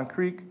Mazon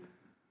Creek.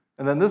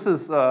 And then this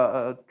is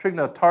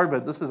Trigna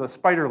tarbid. This is a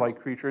spider-like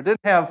creature. It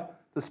didn't have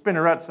the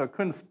spinneret, so it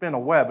couldn't spin a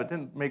web. It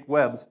didn't make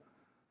webs.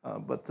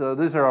 But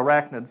these are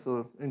arachnids,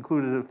 so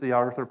included with the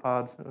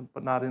arthropods,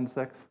 but not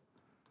insects.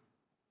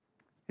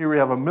 Here we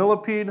have a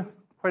millipede,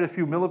 quite a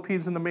few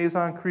millipedes in the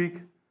Mazon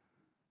Creek.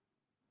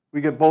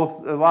 We get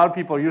both, a lot of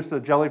people are used to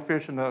the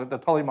jellyfish and the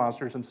tully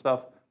monsters and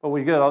stuff, but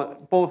we get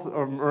both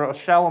a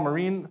shallow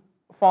marine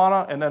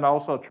fauna and then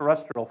also a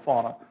terrestrial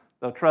fauna.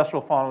 The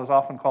terrestrial fauna is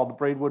often called the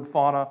Braidwood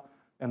fauna,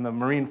 and the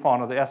marine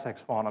fauna, the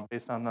Essex fauna,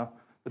 based on the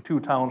two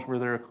towns where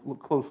they're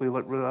closely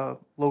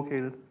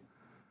located.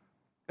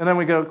 And then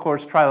we get, of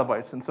course,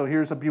 trilobites. And so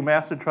here's a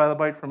Bumastid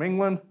trilobite from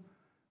England,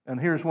 and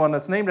here's one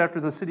that's named after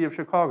the city of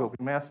Chicago,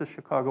 Bumastid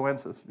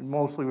chicagoensis.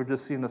 Mostly we're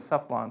just seeing the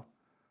cephalon,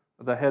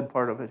 the head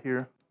part of it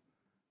here.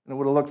 And it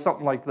would have looked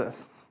something like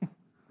this.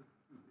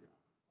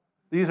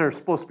 These are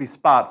supposed to be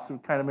spots. We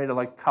kind of made it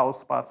like cow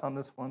spots on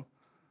this one.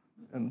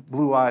 And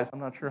blue eyes. I'm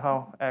not sure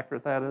how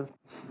accurate that is.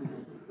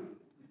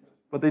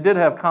 But they did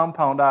have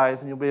compound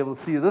eyes, and you'll be able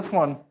to see this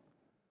one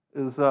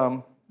is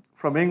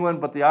from England,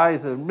 but the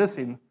eyes are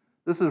missing.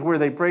 This is where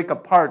they break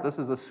apart. This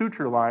is a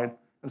suture line.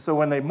 And so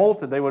when they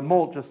molted, they would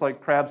molt just like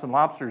crabs and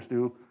lobsters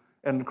do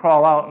and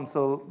crawl out. And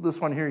so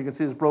this one here, you can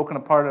see is broken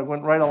apart. It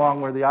went right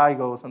along where the eye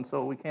goes, and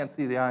so we can't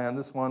see the eye on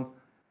this one.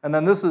 And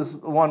then this is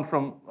one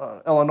from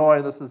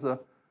Illinois. This is a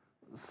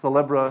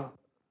Calamnia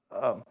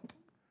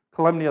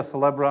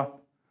celebra,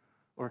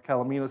 or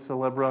Calamina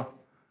celebra.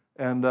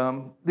 And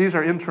these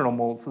are internal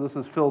molds. So this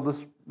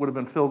would have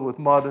been filled with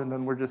mud, and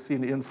then we're just seeing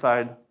the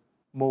inside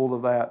mold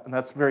of that. And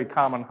that's very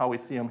common how we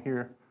see them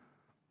here.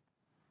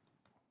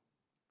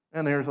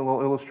 And there's a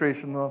little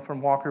illustration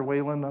from Walker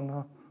Wayland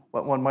on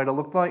what one might have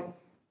looked like.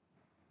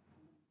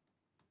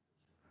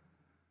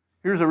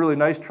 Here's a really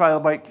nice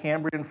trilobite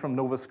Cambrian from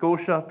Nova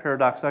Scotia,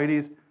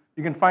 Paradoxites.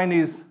 You can find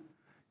these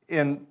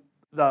in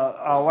the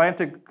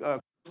Atlantic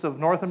coast of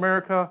North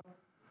America,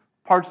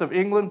 parts of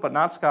England, but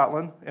not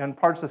Scotland, and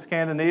parts of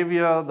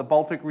Scandinavia, the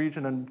Baltic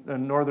region,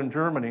 and northern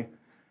Germany,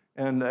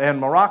 and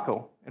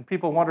Morocco. And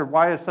people wondered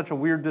why it's such a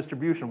weird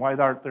distribution, why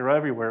aren't they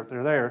everywhere if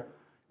they're there.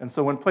 And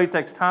so when plate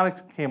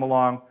tectonics came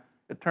along,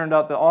 it turned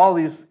out that all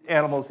these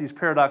animals, these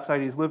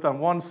Paradoxites, lived on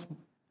one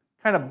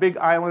kind of big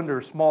island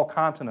or small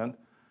continent.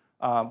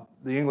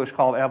 The English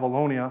called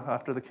Avalonia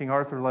after the King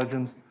Arthur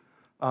legends.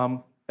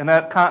 And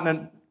that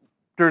continent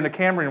during the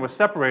Cambrian was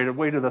separated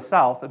way to the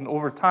south, and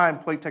over time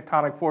plate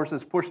tectonic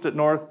forces pushed it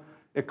north.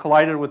 It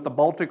collided with the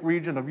Baltic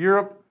region of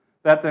Europe.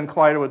 That then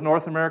collided with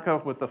North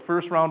America with the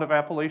first round of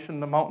Appalachian,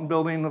 the mountain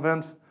building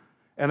events.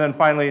 And then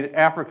finally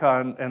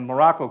Africa and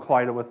Morocco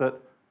collided with it.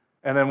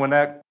 And then when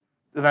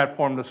that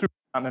formed the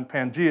supercontinent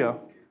Pangaea.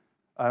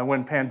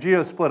 When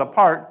Pangaea split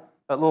apart,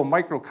 that little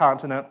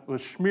microcontinent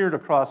was smeared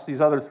across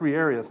these other three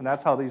areas, and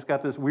that's how these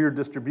got this weird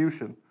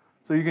distribution.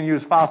 So you can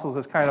use fossils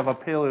as kind of a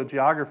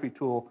paleogeography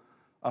tool,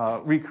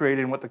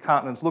 recreating what the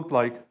continents looked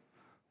like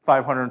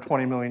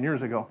 520 million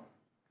years ago.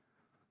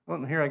 Well,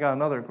 and here I got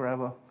another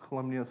Grava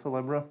Calamnia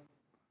celebra.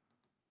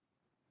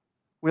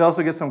 We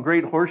also get some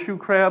great horseshoe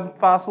crab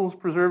fossils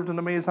preserved in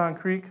the Mazon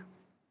Creek.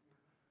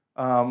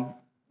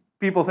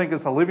 People think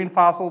it's a living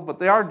fossil, but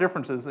there are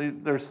differences.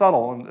 They're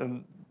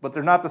subtle, but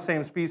they're not the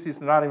same species.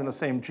 They're not even the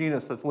same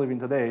genus that's living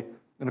today.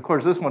 And of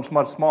course, this one's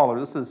much smaller.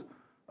 This is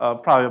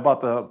probably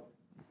about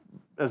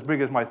as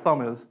big as my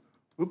thumb is.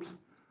 Oops.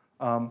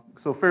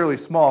 So fairly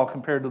small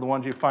compared to the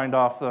ones you find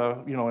off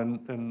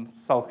in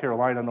South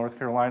Carolina, North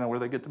Carolina, where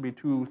they get to be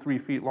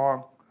 2-3 feet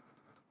long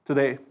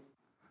today.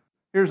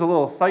 Here's a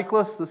little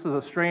cyclist. This is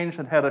a strange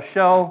that had a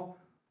shell,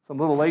 some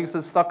little legs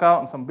that stuck out,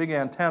 and some big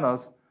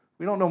antennas.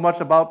 We don't know much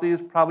about these,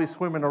 probably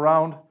swimming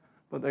around,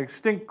 But the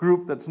extinct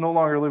group that's no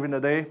longer living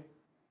today,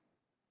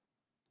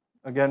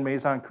 again,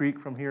 Mazon Creek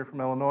from here, from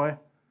Illinois.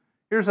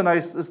 Here's a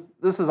nice,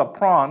 this is a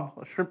prawn,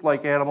 a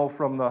shrimp-like animal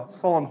from the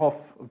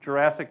Sullenhof of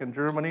Jurassic in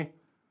Germany.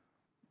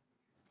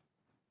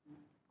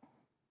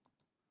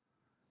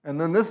 And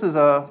then this is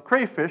a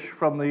crayfish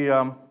from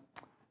the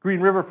Green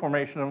River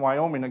Formation in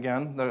Wyoming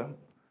again.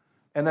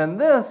 And then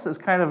this is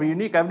kind of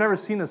unique. I've never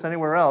seen this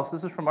anywhere else.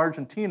 This is from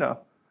Argentina.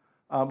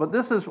 But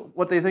this is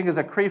what they think is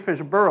a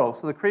crayfish burrow.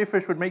 So the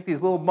crayfish would make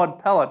these little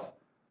mud pellets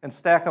and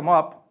stack them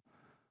up,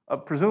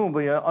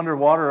 presumably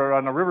underwater or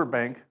on a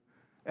riverbank.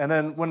 And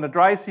then when the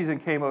dry season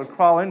came, it would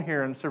crawl in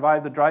here and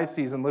survive the dry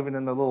season living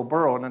in the little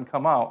burrow and then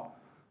come out.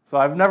 So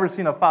I've never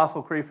seen a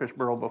fossil crayfish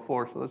burrow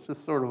before. So it's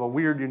just sort of a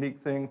weird, unique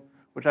thing,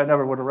 which I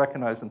never would have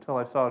recognized until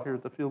I saw it here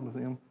at the Field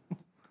Museum.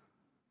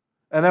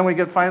 And then we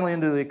get finally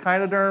into the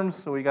echinoderms.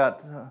 So we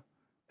got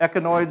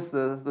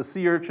echinoids, the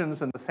sea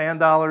urchins and the sand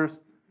dollars.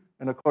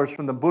 And of course,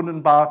 from the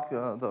Bundenbach,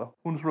 the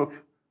Hunsrück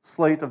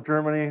slate of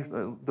Germany,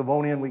 the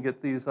Devonian, we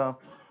get these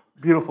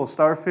beautiful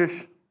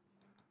starfish.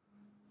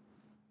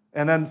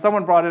 And then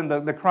someone brought in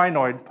the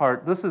crinoid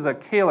part. This is a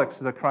calyx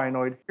of the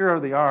crinoid. Here are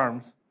the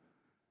arms.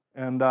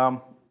 And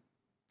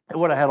it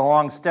would have had a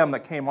long stem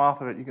that came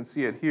off of it. You can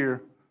see it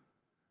here.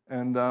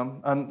 And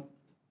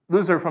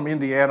these are from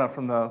Indiana,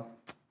 from the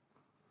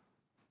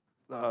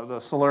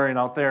Silurian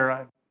out there.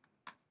 I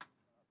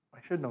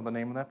should know the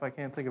name of that, but I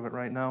can't think of it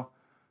right now.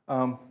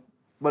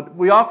 But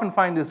we often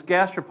find this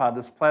gastropod,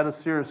 this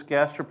Platycerus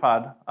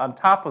gastropod, on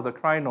top of the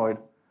crinoid.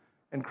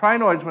 And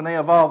crinoids, when they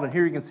evolved, and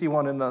here you can see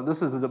one in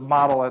this is a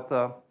model at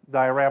the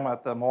diorama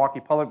at the Milwaukee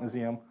Public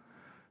Museum,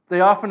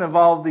 they often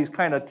evolved these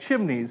kind of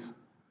chimneys.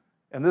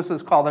 And this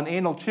is called an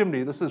anal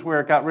chimney. This is where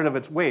it got rid of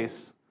its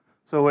waste.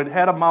 So it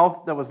had a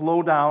mouth that was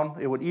low down.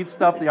 It would eat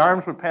stuff. The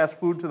arms would pass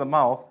food to the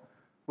mouth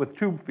with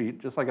tube feet,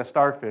 just like a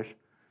starfish.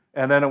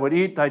 And then it would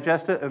eat,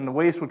 digest it, and the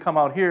waste would come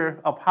out here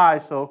up high.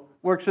 So it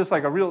works just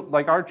like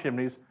like our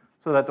chimneys,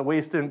 so that the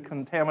waste didn't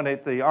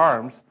contaminate the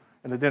arms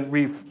and it didn't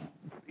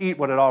eat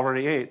what it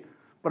already ate.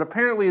 But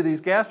apparently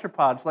these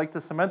gastropods like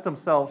to cement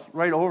themselves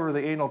right over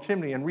the anal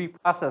chimney and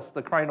reprocess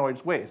the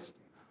crinoid's waste.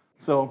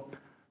 So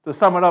to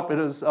sum it up, it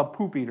is a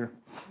poop eater.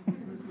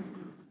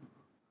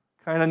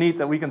 Kind of neat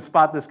that we can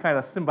spot this kind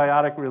of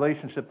symbiotic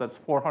relationship that's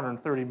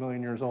 430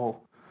 million years old.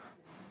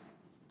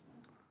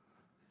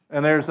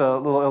 And there's a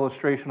little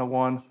illustration of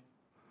one.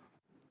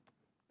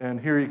 And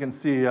here you can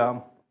see,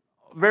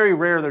 very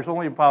rare, there's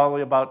only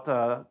probably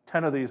about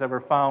 10 of these ever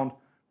found,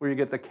 where you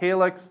get the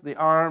calyx, the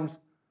arms,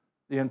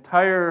 the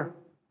entire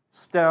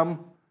stem,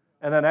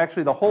 and then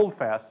actually the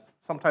holdfast,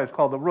 sometimes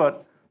called the root.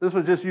 This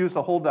was just used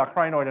to hold the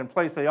crinoid in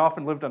place. They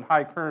often lived in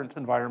high current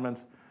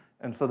environments,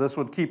 and so this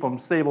would keep them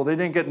stable. They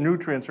didn't get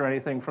nutrients or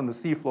anything from the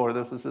seafloor.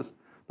 This was just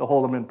to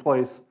hold them in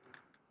place.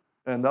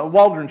 And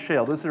Waldron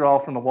Shale, these are all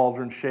from the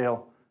Waldron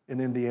Shale in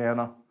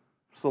Indiana,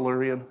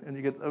 Silurian, and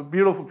you get a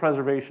beautiful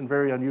preservation,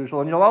 very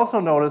unusual. And you'll also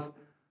notice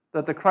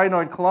that the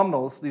crinoid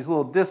columnals, these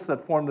little discs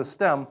that form the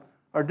stem,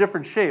 are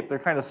different shape. They're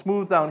kind of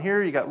smooth down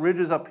here. You got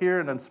ridges up here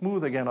and then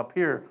smooth again up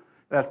here.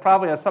 And that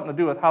probably has something to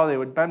do with how they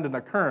would bend in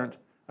the current.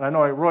 And I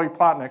know Roy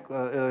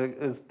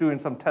Plotnick is doing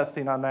some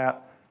testing on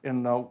that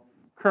in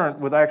current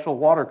with actual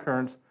water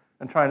currents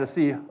and trying to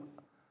see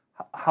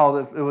how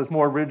it was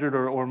more rigid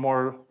or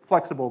more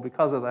flexible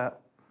because of that.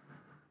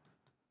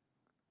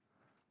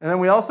 And then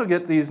we also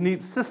get these neat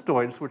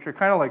cystoids, which are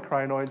kind of like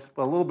crinoids,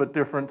 but a little bit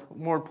different,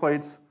 more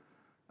plates,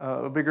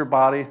 a bigger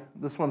body.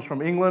 This one's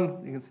from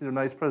England. You can see the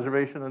nice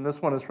preservation. And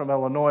this one is from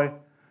Illinois.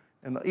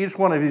 And each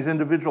one of these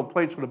individual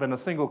plates would have been a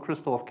single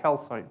crystal of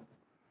calcite.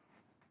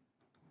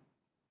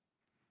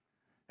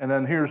 And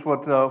then here's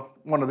what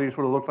one of these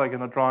would have looked like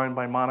in a drawing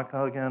by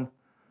Monica again.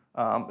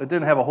 It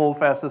didn't have a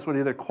holdfast. This would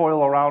either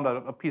coil around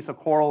a piece of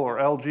coral or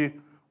algae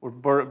or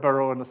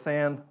burrow in the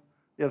sand.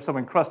 You have some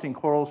encrusting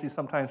corals you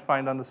sometimes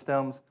find on the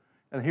stems.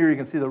 And here you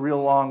can see the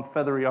real long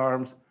feathery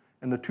arms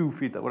and the tube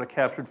feet that would have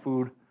captured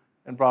food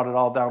and brought it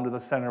all down to the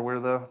center where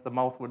the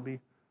mouth would be.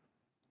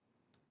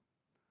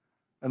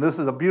 And this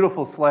is a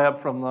beautiful slab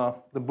from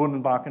the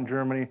Bundenbach in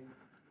Germany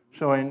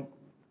showing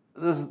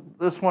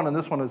this one and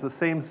this one is the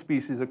same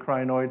species of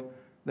crinoid.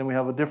 Then we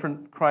have a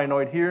different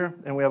crinoid here,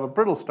 and we have a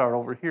brittle star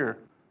over here.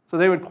 So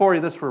they would quarry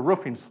this for a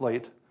roofing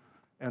slate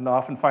and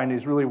often find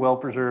these really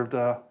well-preserved.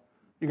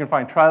 You can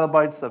find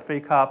trilobites,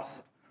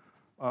 phacops,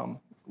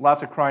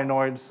 lots of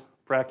crinoids,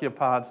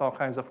 brachiopods, all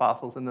kinds of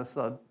fossils in this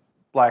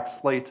black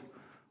slate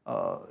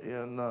from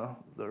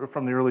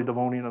the early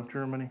Devonian of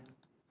Germany.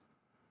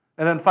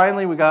 And then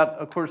finally, we got,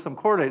 of course, some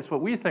chordates,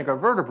 what we think are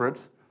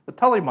vertebrates. The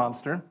Tully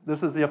monster.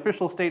 This is the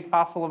official state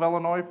fossil of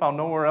Illinois, found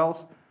nowhere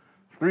else.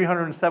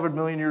 307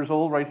 million years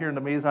old, right here in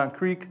the Mazon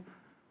Creek.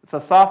 It's a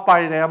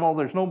soft-bodied animal.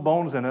 There's no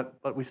bones in it,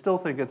 but we still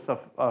think it's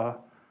a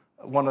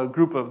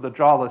group of the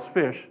jawless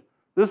fish.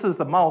 This is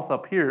the mouth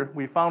up here.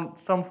 We found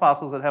some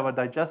fossils that have a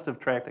digestive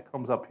tract that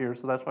comes up here,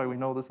 so that's why we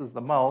know this is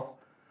the mouth.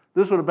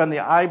 This would have been the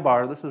eye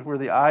bar. This is where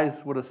the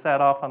eyes would have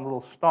sat off on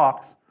little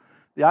stalks.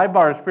 The eye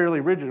bar is fairly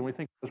rigid, and we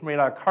think it was made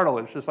out of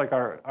cartilage, just like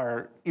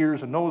our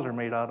ears and nose are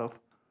made out of.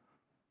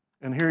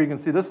 And here you can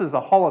see this is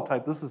the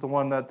holotype. This is the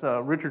one that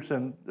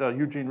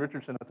Eugene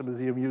Richardson at the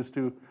museum used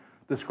to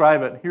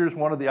describe it. Here's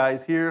one of the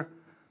eyes here.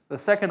 The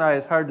second eye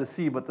is hard to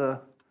see, but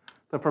the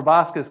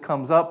proboscis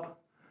comes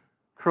up,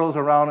 curls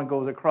around, and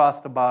goes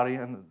across the body,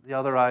 and the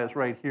other eye is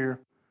right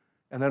here.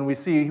 And then we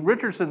see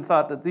Richardson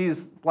thought that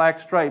these black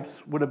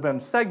stripes would have been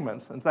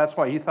segments, and that's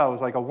why he thought it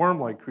was like a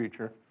worm-like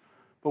creature.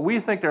 But we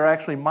think they're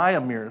actually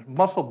myomeres,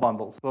 muscle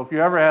bundles. So if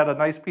you ever had a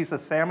nice piece of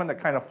salmon that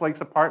kind of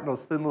flakes apart in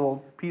those thin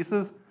little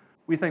pieces,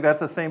 we think that's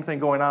the same thing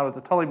going on with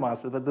the Tully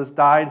monster, that this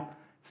died,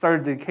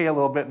 started to decay a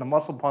little bit, and the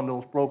muscle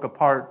bundles broke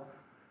apart.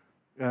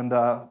 And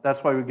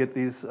that's why we get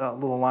these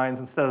little lines.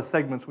 Instead of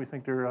segments, we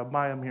think they're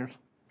myomeres.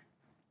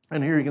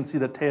 And here you can see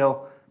the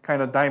tail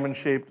kind of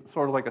diamond-shaped,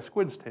 sort of like a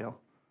squid's tail.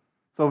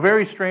 So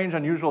very strange,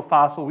 unusual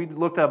fossil. We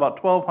looked at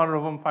about 1,200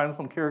 of them, found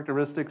some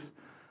characteristics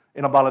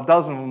in about a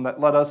dozen of them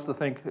that led us to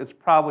think it's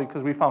probably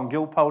because we found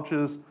gill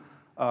pouches,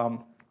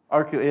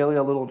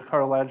 arcualia, little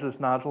cartilaginous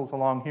nodules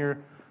along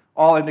here,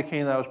 all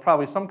indicating that it was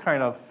probably some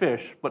kind of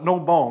fish, but no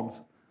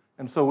bones.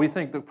 And so we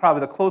think that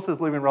probably the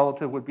closest living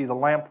relative would be the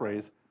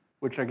lampreys,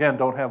 which again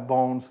don't have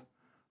bones,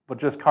 but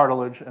just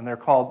cartilage, and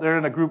they're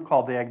in a group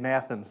called the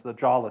agnathans, the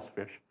jawless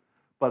fish.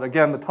 But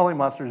again, the Tully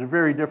monsters are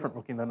very different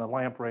looking than the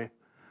lamprey.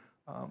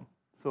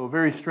 So a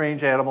very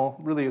strange animal,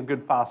 really a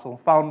good fossil.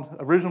 Found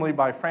originally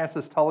by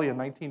Francis Tully in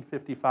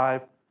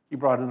 1955. He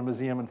brought it to the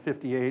museum in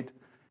 58,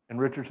 and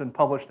Richardson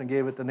published and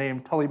gave it the name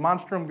Tully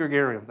monstrum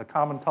gregarium, the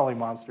common Tully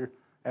monster,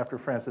 after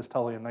Francis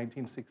Tully in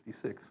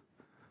 1966.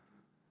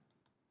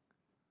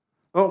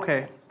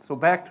 Okay, so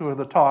back to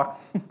the talk.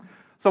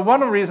 So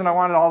one of the reasons I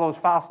wanted all those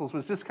fossils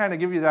was just kind of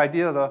give you the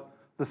idea of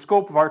the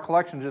scope of our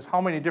collection, just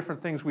how many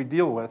different things we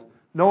deal with.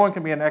 No one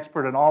can be an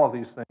expert in all of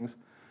these things.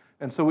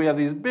 And so we have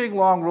these big,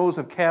 long rows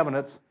of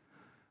cabinets.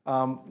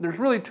 There's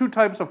really two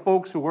types of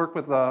folks who work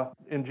with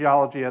in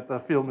geology at the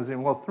Field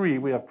Museum. Well, three.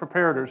 We have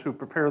preparators who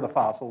prepare the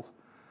fossils.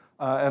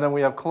 And then we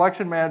have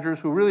collection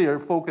managers who really are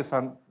focused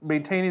on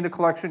maintaining the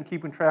collection,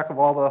 keeping track of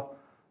all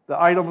the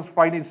items,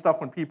 finding stuff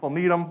when people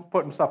need them,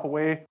 putting stuff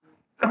away,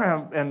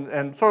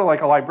 and sort of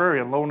like a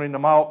librarian, loaning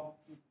them out,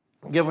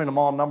 giving them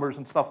all numbers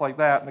and stuff like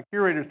that. And the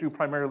curators do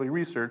primarily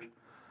research.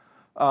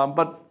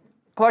 But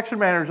collection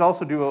managers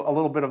also do a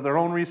little bit of their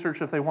own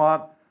research if they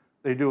want.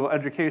 They do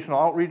educational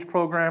outreach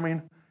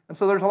programming. And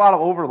so there's a lot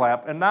of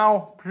overlap. And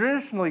now,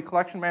 traditionally,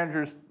 collection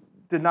managers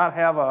did not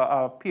have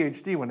a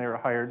PhD when they were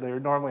hired. They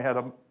normally had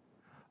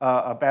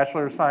a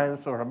Bachelor of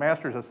Science or a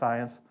Master's of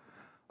Science.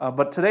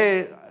 But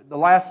today, the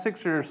last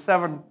 6 or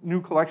 7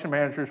 new collection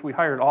managers we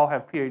hired all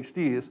have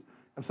PhDs.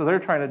 And so they're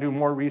trying to do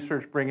more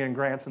research, bring in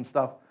grants and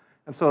stuff.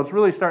 And so it's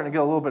really starting to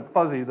get a little bit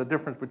fuzzy, the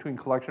difference between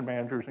collection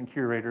managers and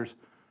curators.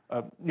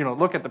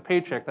 Look at the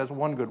paycheck. That's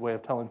one good way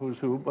of telling who's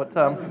who. But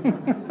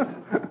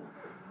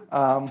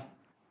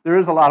there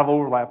is a lot of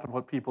overlap in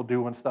what people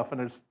do and stuff, and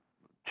it's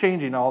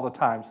changing all the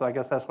time. So I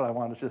guess that's what I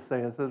wanted to just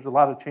say, is there's a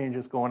lot of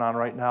changes going on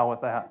right now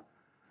with that.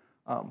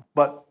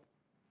 But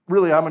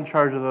really, I'm in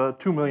charge of the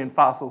 2 million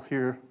fossils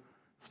here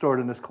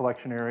stored in this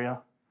collection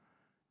area.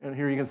 And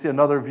here you can see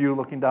another view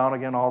looking down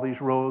again, all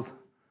these rows.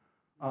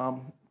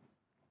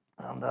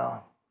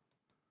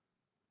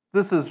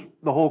 This is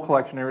the whole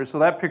collection area. So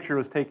that picture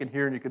was taken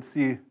here, and you could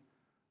see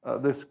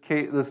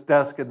this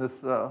desk and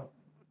this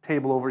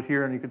table over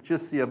here, and you could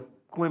just see a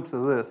glimpse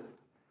of this.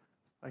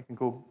 I can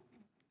go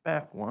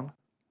back one.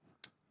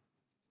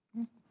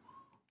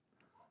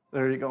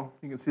 There you go.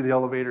 You can see the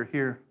elevator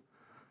here.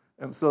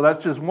 And so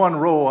that's just one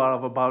row out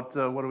of about,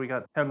 what do we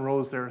got, 10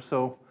 rows there.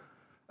 So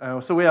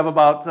we have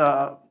about,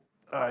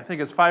 I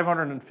think it's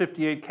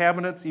 558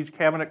 cabinets. Each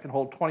cabinet can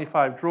hold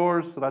 25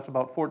 drawers, so that's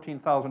about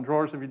 14,000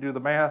 drawers if you do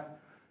the math,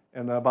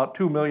 and about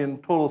 2 million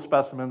total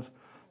specimens,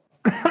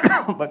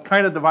 but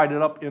kind of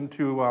divided up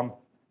into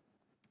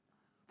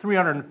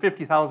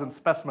 350,000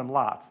 specimen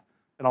lots.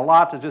 And a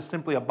lot is just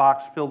simply a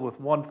box filled with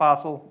one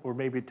fossil, or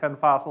maybe 10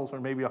 fossils, or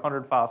maybe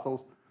 100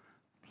 fossils,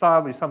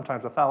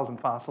 sometimes 1,000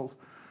 fossils.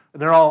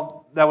 And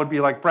that would be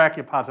like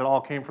brachiopods that all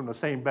came from the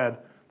same bed.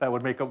 That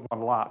would make up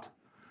one lot.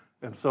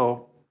 And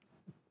so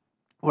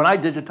when I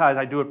digitize,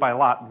 I do it by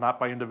lot, not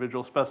by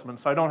individual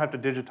specimens. So I don't have to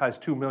digitize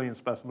 2 million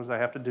specimens. I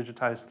have to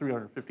digitize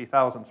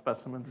 350,000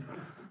 specimens,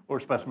 or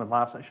specimen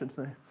lots, I should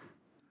say.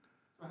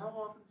 So how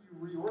often do you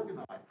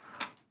reorganize?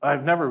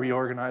 I've never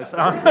reorganized.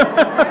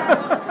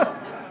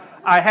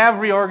 I have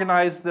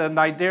reorganized the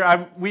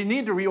Cnidaria. We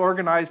need to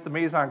reorganize the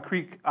Mazon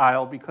Creek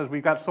aisle because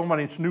we've got so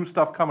much new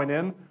stuff coming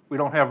in, we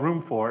don't have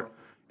room for it.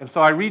 And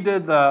so I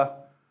redid the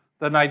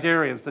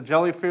Cnidarians, the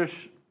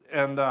jellyfish,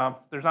 and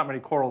there's not many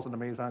corals in the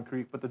Mazon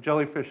Creek, but the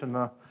jellyfish and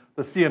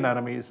the sea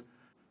anemones.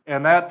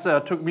 And that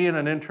took me and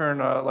an intern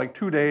like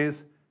 2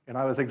 days, and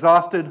I was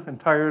exhausted and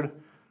tired.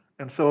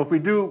 And so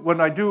when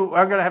I do,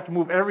 I'm gonna have to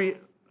move every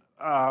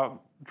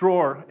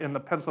drawer in the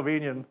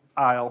Pennsylvanian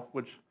aisle,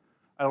 which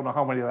I don't know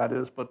how many that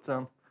is, but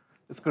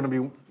it's going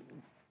to be,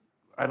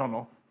 I don't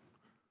know,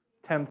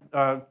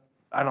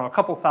 a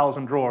couple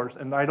thousand drawers,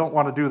 and I don't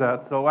want to do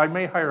that. So I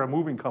may hire a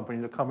moving company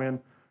to come in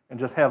and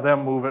just have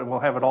them move it, and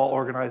we'll have it all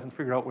organized and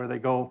figure out where they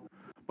go.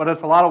 but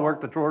it's a lot of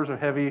work. The drawers are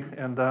heavy,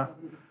 and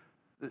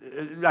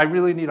I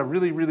really need a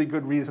really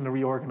good reason to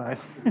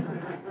reorganize.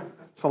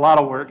 It's a lot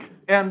of work.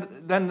 And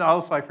then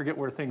also I forget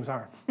where things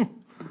are.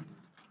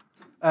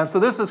 And so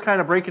this is kind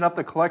of breaking up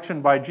the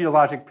collection by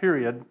geologic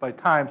period, by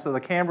time. So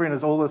the Cambrian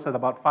is oldest at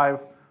about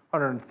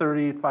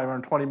 530,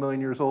 520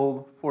 million years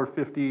old,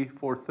 450,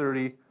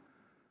 430,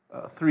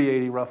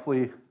 380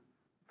 roughly,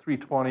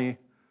 320,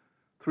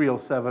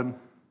 307,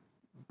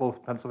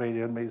 both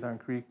Pennsylvania and Mazon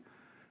Creek,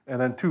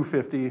 and then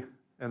 250,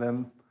 and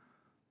then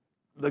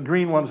the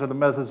green ones are the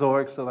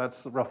Mesozoic, so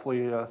that's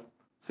roughly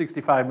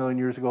 65 million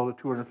years ago to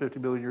 250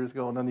 million years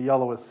ago, and then the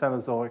yellow is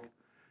Cenozoic.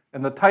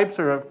 And the types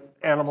are of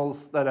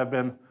animals that have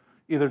been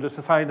either just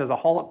assigned as a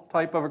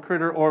holotype of a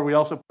critter, or we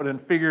also put in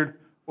figured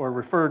or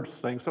referred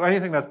things. So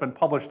anything that's been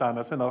published on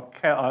that's in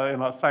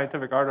a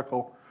scientific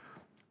article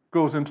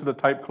goes into the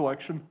type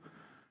collection.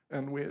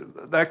 And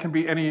that can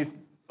be any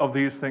of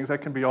these things,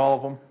 that can be all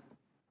of them.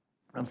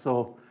 And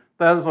so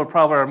that is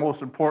probably our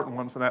most important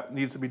ones, and that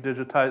needs to be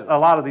digitized. A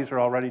lot of these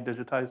are already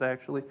digitized,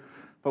 actually,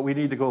 but we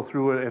need to go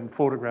through it and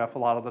photograph a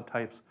lot of the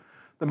types.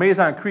 The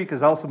Mazon Creek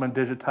has also been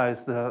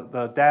digitized,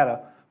 the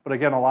data, but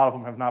again, a lot of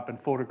them have not been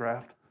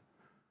photographed.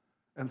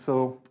 And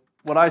so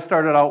what I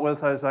started out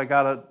with is I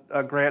got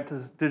a grant to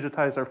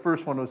digitize. Our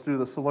first one was through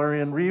the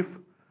Silurian reef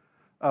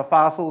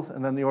fossils,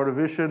 and then the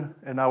Ordovician,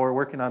 and now we're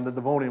working on the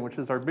Devonian, which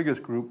is our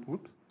biggest group.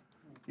 Whoops,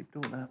 keep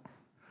doing that.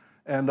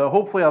 And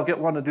hopefully I'll get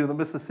one to do the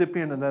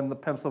Mississippian and then the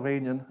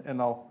Pennsylvanian,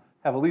 and I'll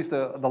have at least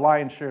the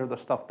lion's share of the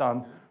stuff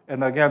done.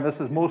 And again, this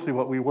is mostly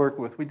what we work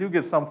with. We do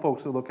get some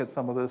folks who look at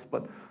some of this,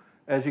 but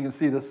as you can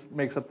see, this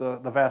makes up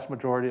the vast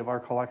majority of our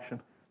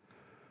collection.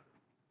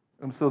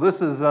 And so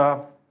this is,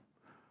 over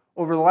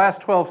the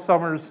last 12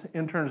 summers,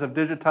 interns have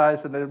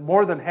digitized, and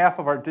more than half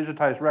of our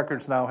digitized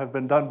records now have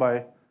been done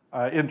by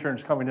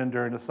interns coming in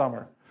during the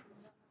summer.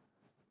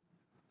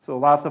 So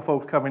lots of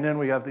folks coming in.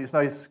 We have these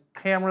nice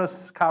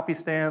cameras, copy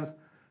stands,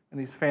 and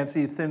these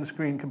fancy thin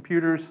screen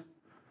computers.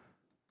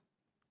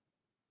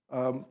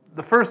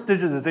 The first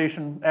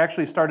digitization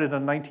actually started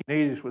in the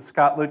 1980s with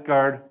Scott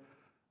Litgard,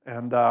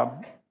 and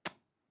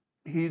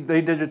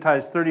they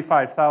digitized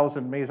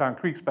 35,000 Mazon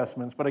Creek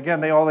specimens. But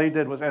again, all they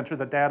did was enter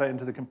the data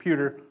into the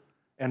computer.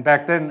 And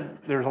back then,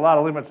 there was a lot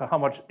of limits on how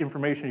much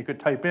information you could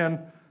type in.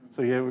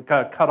 So you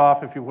got cut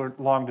off if you weren't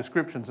long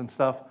descriptions and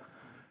stuff.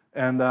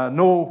 And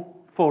no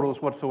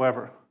photos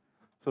whatsoever.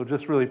 So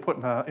just really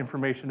putting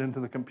information into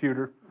the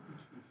computer.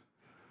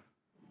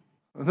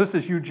 And this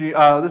is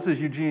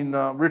Eugene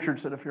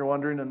Richardson, if you're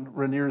wondering, and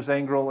Rainier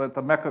Zangrel at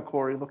the Mecca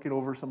Quarry, looking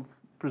over some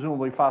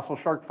presumably fossil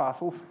shark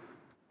fossils.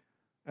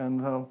 And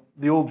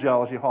the old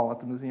geology hall at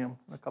the museum,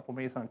 a couple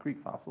Mazon Creek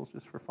fossils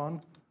just for fun.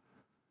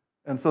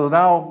 And so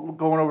now,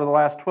 going over the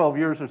last 12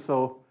 years or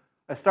so,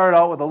 I started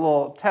out with a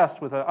little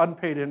test with an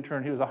unpaid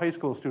intern. He was a high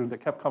school student that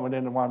kept coming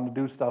in and wanting to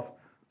do stuff.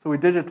 So we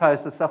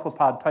digitized the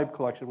cephalopod type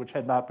collection, which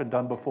had not been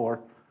done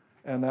before.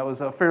 And that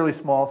was a fairly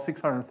small,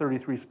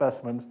 633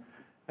 specimens.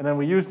 And then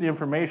we used the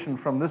information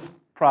from this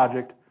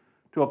project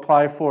to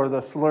apply for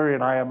the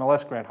Silurian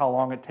IMLS grant, how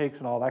long it takes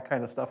and all that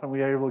kind of stuff. And we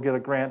were able to get a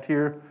grant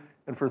here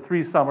and for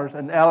 3 summers.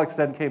 And Alex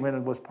then came in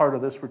and was part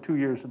of this for 2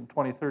 years in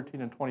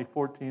 2013 and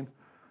 2014.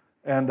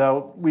 And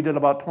we did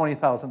about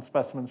 20,000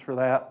 specimens for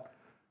that.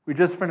 We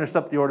just finished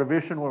up the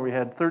Ordovician, where we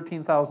had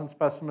 13,000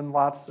 specimen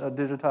lots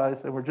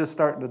digitized, and we're just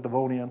starting the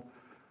Devonian,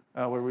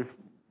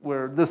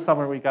 where this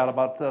summer we got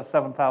about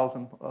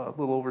 7,000, a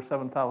little over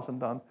 7,000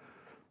 done.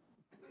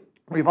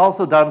 We've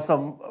also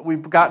done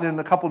we've gotten in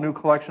a couple new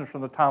collections from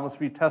the Thomas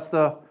V.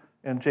 Testa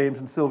and James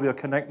and Sylvia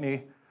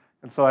Konechny,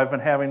 and so I've been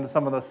having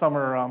some of the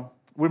summer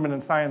women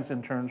in science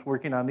interns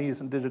working on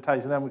these and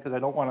digitizing them because I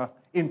don't want to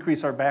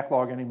increase our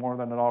backlog any more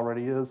than it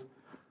already is.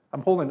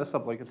 I'm holding this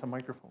up like it's a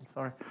microphone,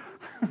 sorry.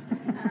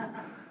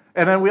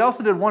 And then we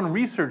also did one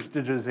research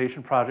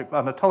digitization project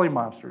on the Tully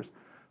monsters.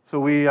 So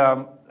we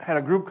had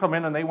a group come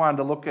in and they wanted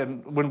to look at,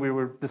 when we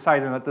were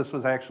deciding that this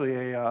was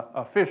actually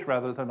a fish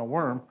rather than a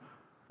worm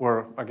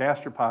or a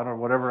gastropod or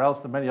whatever else,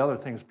 the many other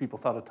things people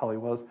thought a Tully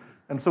was.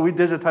 And so we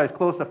digitized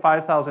close to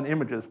 5,000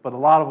 images, but a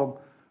lot of them,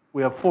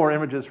 we have 4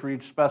 images for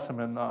each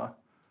specimen,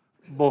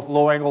 both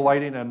low-angle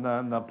lighting and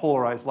then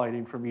polarized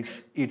lighting from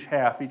each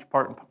half, each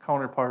part and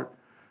counterpart.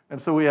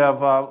 And so we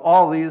have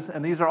all of these,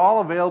 and these are all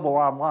available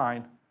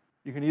online.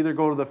 You can either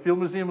go to the Field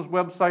Museum's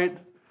website,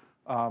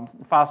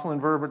 Fossil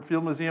Invertebrate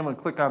Field Museum, and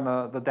click on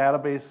the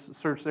database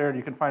search there, and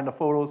you can find the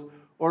photos.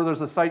 Or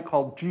there's a site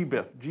called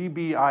GBIF,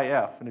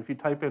 G-B-I-F, and if you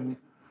type in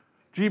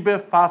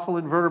GBIF Fossil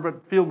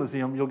Invertebrate Field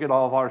Museum, you'll get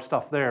all of our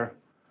stuff there.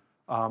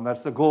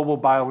 That's the Global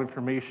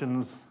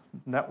Bioinformations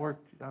Network.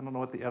 I don't know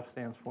what the F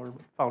stands for,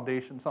 but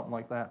Foundation, something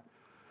like that.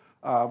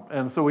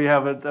 And so we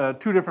have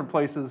it 2 different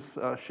places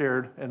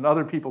shared, and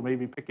other people may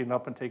be picking it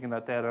up and taking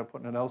that data and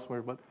putting it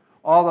elsewhere. But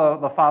all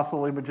the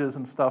fossil images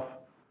and stuff,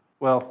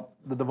 well,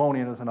 the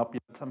Devonian isn't up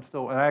yet.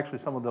 And actually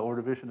some of the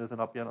Ordovician isn't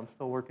up yet. I'm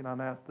still working on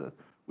that.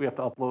 We have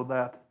to upload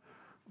that.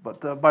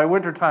 But by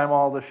wintertime,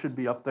 all this should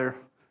be up there.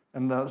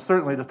 And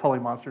certainly the Tully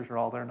monsters are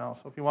all there now.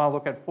 So if you want to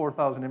look at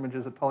 4,000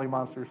 images of Tully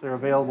monsters, they're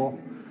available.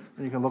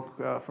 And you can look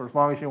for as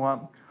long as you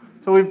want.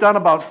 So we've done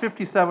about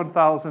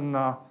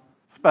 57,000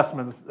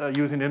 specimens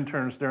using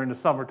interns during the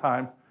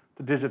summertime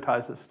to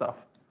digitize this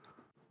stuff.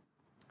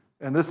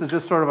 And this is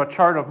just sort of a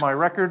chart of my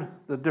record.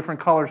 The different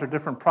colors are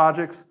different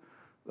projects.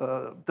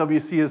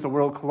 WC is the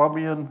World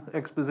Columbian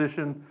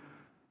Exposition.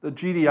 The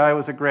GDI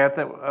was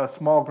a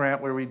small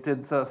grant where we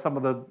did some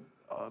of the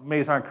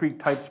Mazon Creek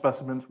type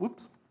specimens.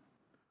 Whoops.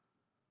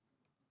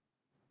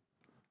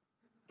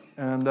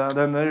 And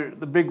then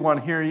the big one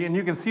here, and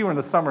you can see when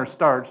the summer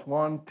starts,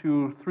 1,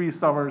 2, 3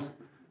 summers,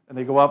 and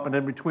they go up, and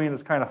in between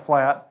it's kind of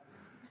flat.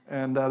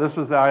 And this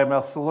was the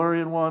IMS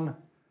Silurian one.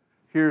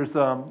 Here's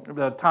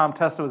the Tom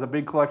Testa was a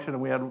big collection,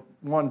 and we had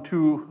 1,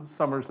 2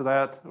 summers of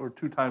that, or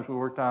 2 times we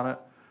worked on it.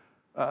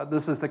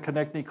 This is the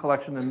Konechny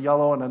collection in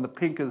yellow, and then the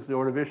pink is the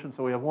Ordovician.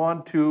 So we have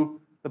 1,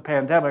 2, the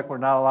pandemic, where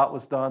not a lot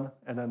was done,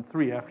 and then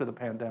 3 after the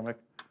pandemic.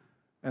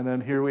 And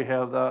then here we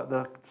have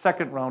the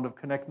second round of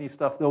Konechny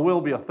stuff. There will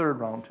be a third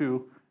round,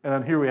 too. And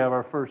then here we have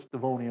our first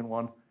Devonian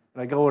one.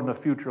 And I go in the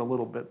future a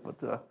little bit,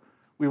 but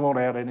we won't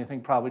add anything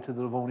probably to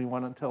the Devonian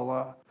one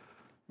until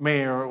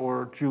May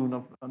or June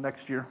of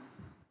next year.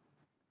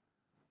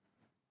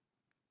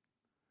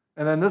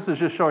 And then this is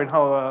just showing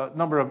how a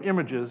number of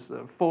images,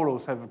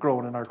 photos have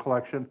grown in our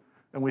collection.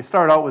 And we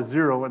start out with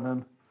 0, and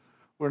then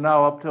we're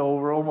now up to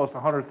over almost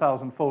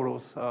 100,000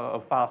 photos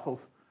of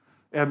fossils.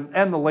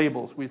 And the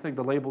labels. We think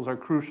the labels are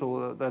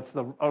crucial. That's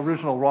the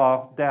original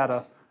raw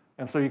data.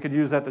 And so you could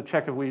use that to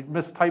check if we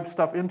mistyped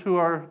stuff into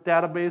our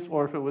database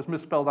or if it was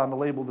misspelled on the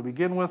label to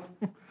begin with.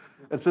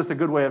 It's just a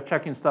good way of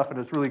checking stuff, and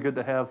it's really good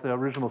to have the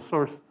original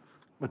source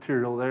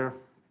material there.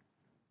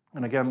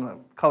 And again,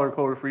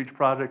 color-coded for each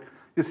project.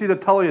 You see the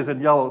Tully is in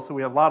yellow, so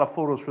we have a lot of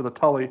photos for the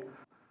Tully.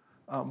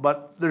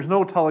 But there's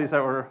no Tullys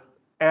that were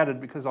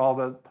added because all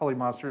the Tully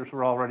monsters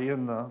were already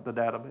in the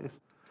database.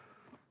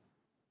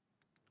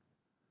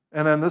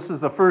 And then this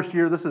is the first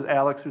year. This is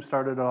Alex, who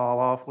started it all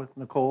off with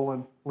Nicole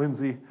and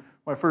Lindsay,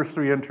 my first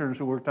 3 interns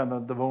who worked on the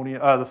Devonian,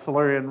 the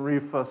Silurian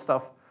reef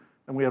stuff.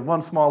 And we had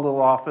 1 small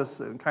little office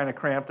and kind of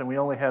cramped, and we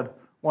only had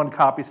 1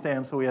 copy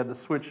stand, so we had to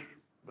switch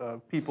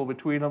people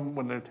between them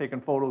when they're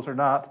taking photos or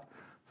not.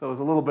 So it was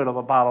a little bit of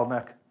a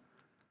bottleneck.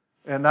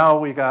 And now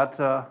we got,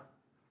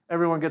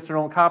 everyone gets their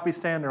own copy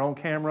stand, their own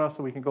camera,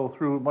 so we can go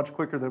through much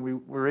quicker than we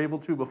were able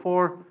to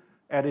before,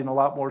 adding a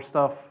lot more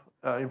stuff,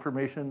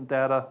 information,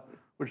 data,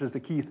 which is the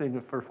key thing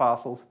for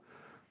fossils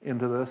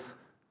into this.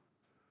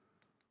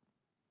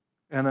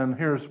 And then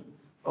here's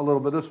a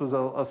little bit, this was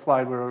a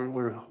slide where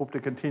we hope to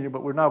continue,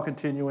 but we're now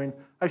continuing.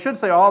 I should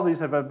say all of these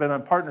have been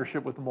in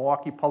partnership with the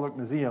Milwaukee Public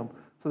Museum,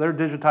 so they're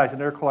digitizing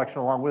their collection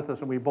along with us,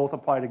 and we both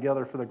apply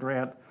together for the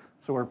grant.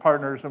 So we're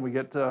partners, and we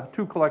get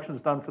 2 collections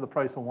done for the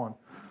price of 1.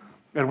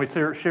 And we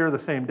share the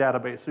same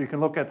database. So you can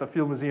look at the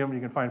Field Museum, you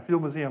can find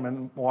Field Museum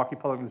and Milwaukee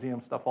Public Museum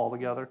stuff all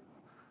together.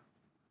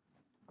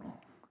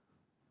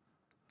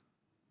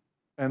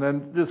 And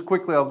then just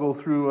quickly, I'll go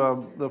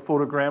through the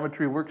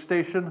photogrammetry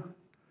workstation.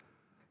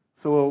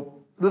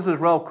 So this is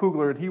Ralph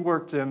Kugler, and he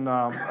worked in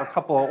a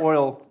couple of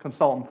oil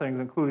consultant things,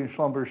 including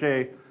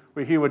Schlumberger,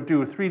 where he would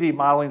do 3D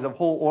modelings of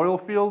whole oil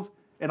fields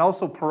and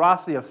also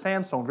porosity of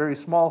sandstone, very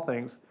small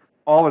things,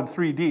 all in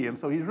 3D. And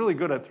so he's really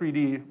good at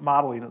 3D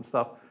modeling and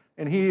stuff.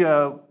 And he,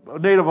 a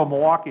native of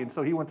Milwaukee, and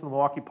so he went to the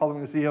Milwaukee Public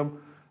Museum,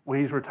 where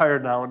he's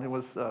retired now, and he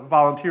was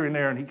volunteering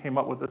there, and he came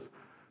up with this,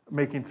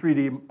 making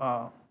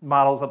 3D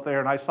models up there,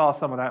 and I saw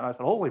some of that, and I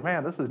said, holy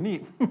man, this is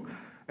neat.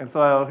 And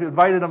so I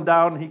invited him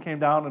down, and he came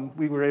down, and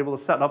we were able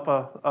to set up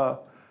a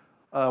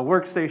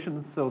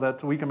workstation so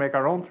that we can make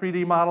our own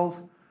 3D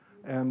models.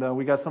 And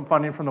we got some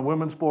funding from the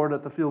Women's Board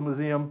at the Field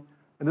Museum.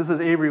 And this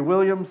is Avery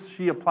Williams.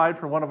 She applied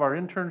for one of our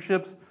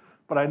internships,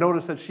 but I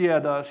noticed that she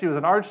was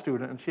an art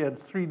student, and she had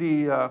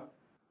 3D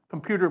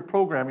computer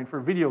programming for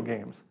video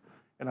games.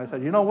 And I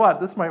said, you know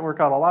what, this might work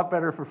out a lot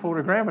better for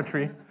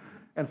photogrammetry.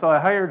 And so I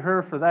hired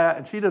her for that,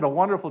 and she did a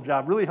wonderful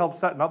job, really helped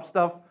setting up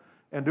stuff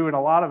and doing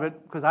a lot of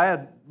it, because I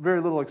had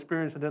very little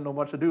experience and didn't know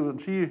much to do, and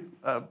she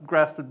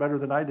grasped it better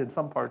than I did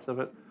some parts of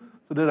it.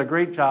 So did a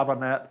great job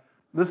on that.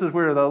 This is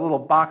where the little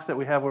box that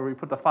we have where we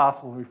put the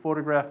fossil, when we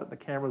photograph it, the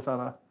camera's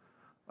on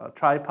a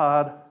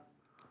tripod.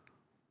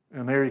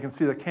 And there you can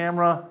see the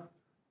camera.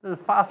 The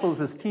fossil is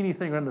this teeny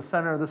thing in the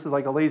center. This is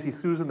like a lazy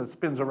Susan that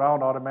spins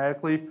around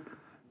automatically.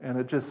 And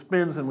it just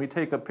spins, and we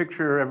take a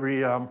picture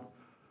every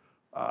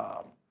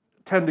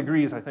 10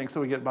 degrees, I think, so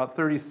we get about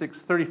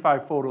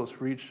 35 photos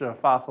for each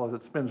fossil as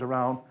it spins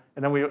around.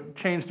 And then we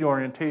change the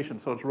orientation,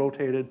 so it's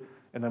rotated,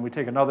 and then we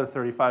take another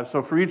 35.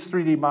 So for each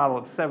 3D model,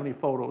 it's 70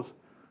 photos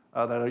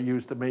that are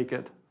used to make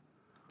it.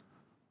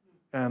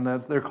 And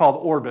they're called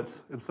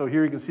orbits. And so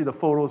here you can see the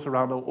photos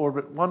around the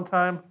orbit one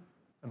time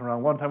and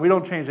around one time. We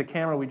don't change the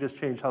camera, we just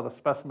change how the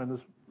specimen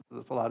is.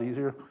 It's a lot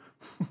easier.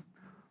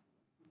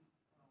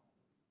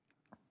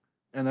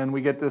 And then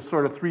we get this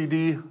sort of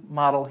 3D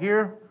model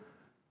here.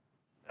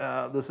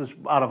 This is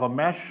out of a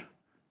mesh,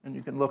 and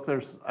you can look,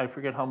 there's, I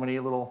forget how many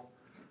little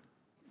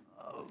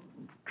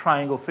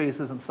triangle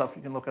faces and stuff.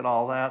 You can look at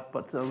all that,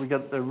 but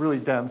they're really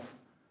dense.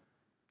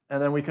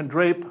 And then we can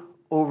drape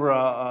over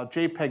a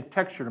JPEG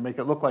texture to make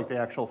it look like the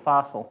actual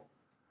fossil.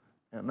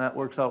 And that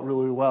works out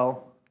really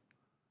well.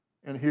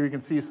 And here you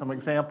can see some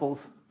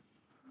examples.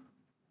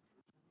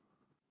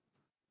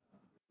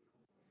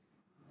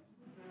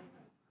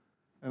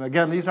 And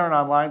again, these aren't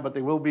online, but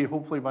they will be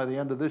hopefully by the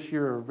end of this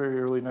year or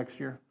very early next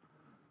year.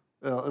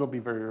 It'll be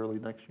very early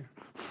next year.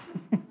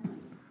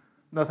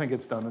 Nothing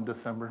gets done in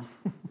December.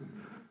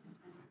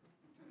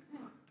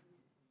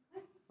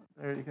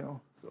 There you go.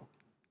 So,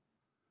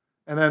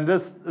 and then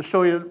just to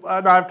show you,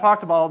 I've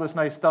talked about all this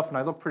nice stuff, and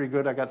I look pretty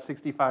good. I got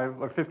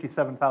 65 or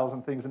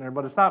 57,000 things in there,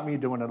 but it's not me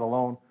doing it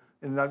alone.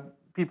 And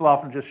people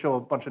often just show a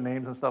bunch of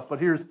names and stuff. But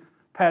here's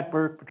Pat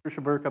Burke,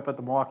 Patricia Burke up at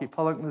the Milwaukee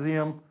Public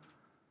Museum,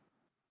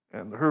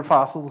 and her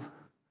fossils.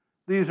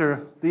 These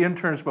are the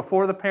interns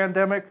before the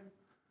pandemic.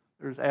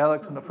 There's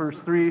Alex and the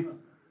first three.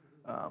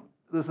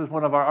 This is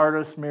one of our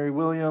artists, Mary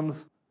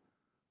Williams.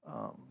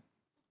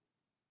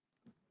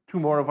 Two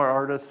more of our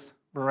artists,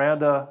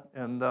 Miranda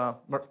and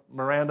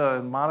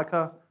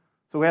Monica.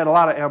 So we had a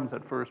lot of M's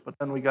at first, but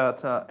then we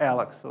got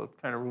Alex, so it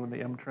kind of ruined the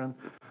M trend.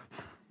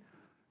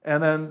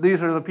 And then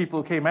these are the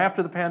people who came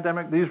after the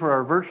pandemic. These were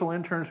our virtual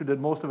interns who did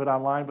most of it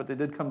online, but they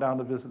did come down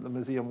to visit the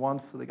museum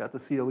once, so they got to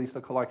see at least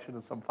a collection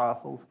and some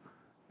fossils.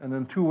 And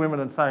then 2 women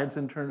in science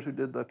interns who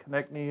did the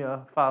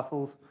Konechny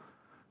fossils.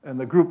 And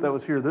the group that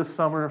was here this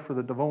summer for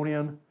the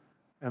Devonian.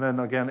 And then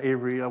again,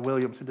 Avery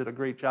Williams, who did a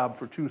great job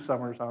for 2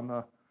 summers on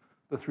the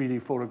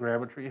 3D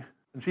photogrammetry.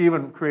 And she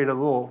even created a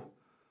little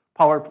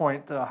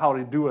PowerPoint how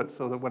to do it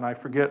so that when I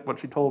forget what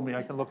she told me,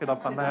 I can look it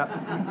up on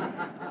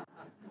that.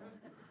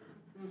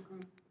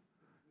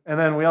 And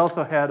then we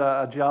also had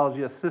a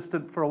geology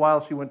assistant for a while.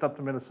 She went up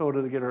to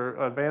Minnesota to get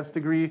her advanced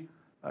degree.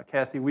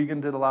 Kathy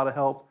Wiegand did a lot of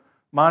help.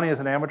 Monty is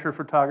an amateur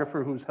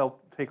photographer who's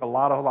helped take a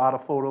lot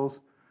of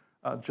photos.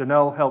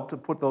 Janelle helped to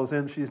put those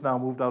in. She's now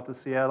moved out to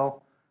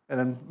Seattle. And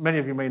then many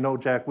of you may know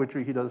Jack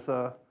Witry. He does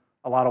a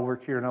lot of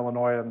work here in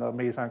Illinois on the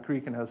Mazon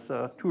Creek and has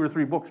 2 or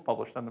 3 books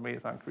published on the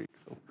Mazon Creek.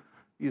 So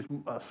he's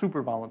a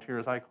super volunteer,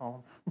 as I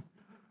call him.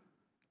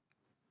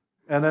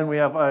 And then we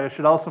have, I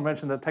should also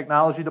mention the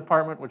technology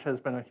department, which has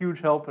been a huge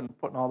help in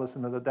putting all this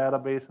into the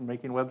database and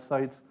making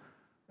websites.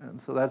 And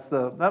so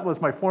that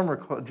was my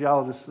former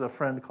geologist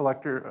friend,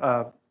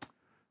 collector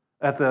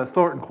at the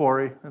Thornton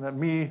Quarry. And then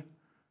me,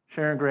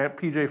 Sharon Grant,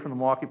 PJ from the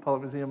Milwaukee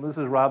Public Museum. This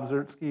is Rob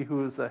Zertsky,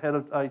 who is the head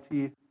of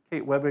IT.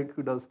 Kate Webbing,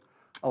 who does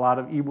a lot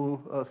of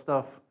EMU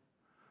stuff.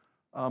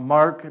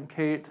 Mark and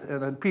Kate,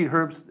 and then Pete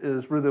Herbst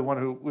is really the one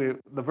who,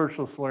 the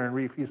virtual Silurian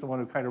reef, he's the one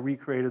who kind of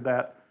recreated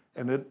that.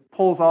 And it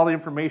pulls all the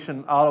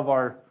information out of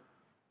our,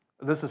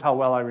 this is how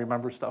well I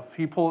remember stuff.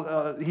 He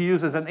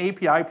uses an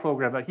API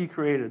program that he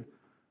created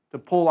to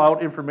pull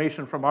out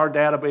information from our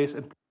database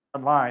and put it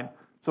online.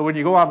 So when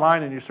you go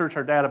online and you search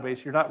our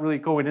database, you're not really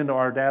going into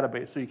our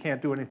database, so you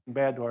can't do anything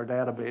bad to our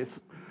database.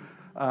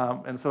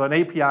 And so an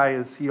API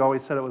is, he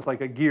always said it was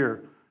like a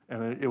gear,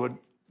 and it would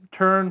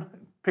turn,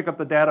 pick up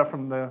the data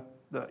from the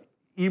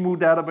EMU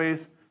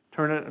database,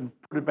 turn it and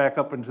put it back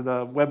up into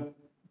the web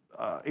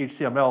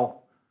HTML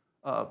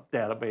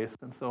database.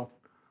 And so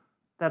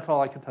that's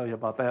all I can tell you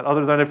about that,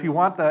 other than if you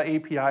want the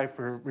API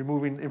for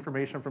removing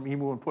information from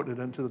EMU and putting it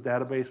into the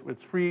database,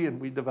 it's free and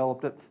we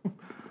developed it.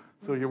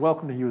 So you're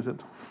welcome to use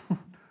it.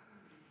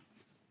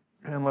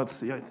 And let's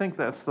see, I think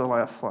that's the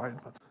last slide.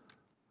 But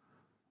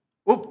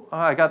oh,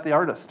 I got the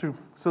artist too.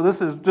 So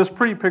this is just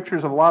pretty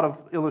pictures of a lot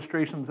of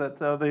illustrations that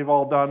they've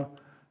all done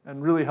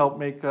and really help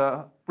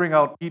bring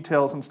out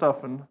details and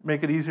stuff and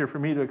make it easier for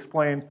me to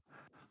explain.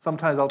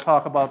 Sometimes I'll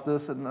talk about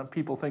this and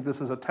people think this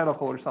is a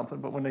tentacle or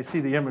something, but when they see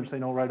the image, they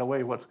know right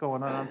away what's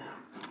going on.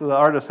 So the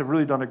artists have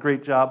really done a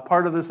great job.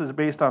 Part of this is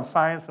based on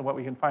science and what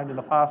we can find in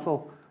a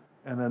fossil.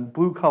 And then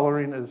blue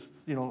coloring is,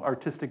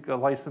 artistic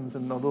license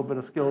and a little bit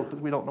of skill because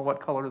we don't know what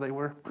color they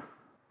were.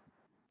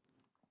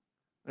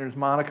 There's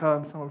Monica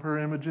on some of her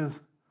images.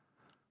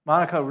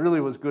 Monica really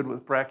was good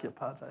with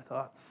brachiopods, I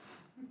thought.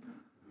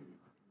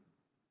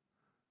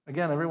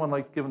 Again, everyone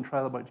likes giving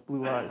trilobites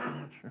blue eyes,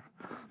 I'm not sure.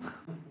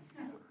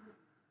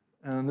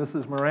 And this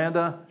is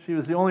Miranda. She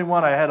was the only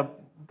one. I had a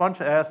bunch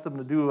of asked them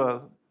to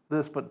do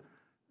this, but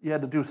you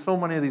had to do so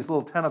many of these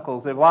little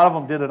tentacles. A lot of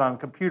them did it on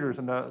computers,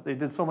 and they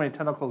did so many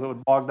tentacles it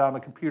would bog down the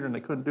computer, and they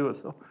couldn't do it.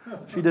 So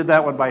she did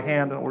that one by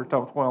hand, and it worked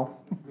out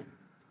well.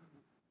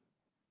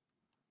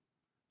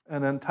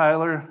 And then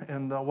Tyler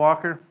and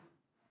Walker.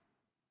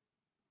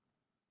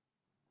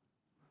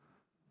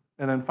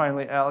 And then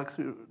finally Alex,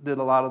 who did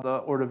a lot of the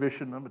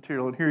Ordovician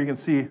material. And here you can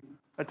see,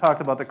 I talked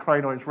about the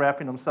crinoids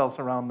wrapping themselves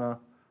around the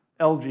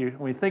algae.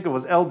 We think it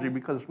was algae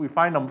because we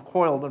find them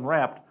coiled and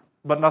wrapped,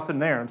 but nothing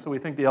there. And so we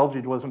think the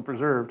algae wasn't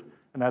preserved,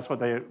 and that's what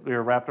they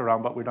were wrapped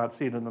around, but we're not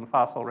seeing it in the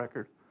fossil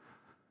record.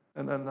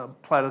 And then the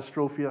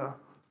Platystrophia.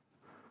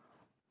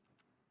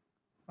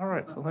 All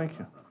right, so thank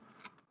you.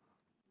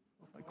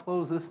 If I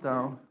close this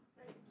down.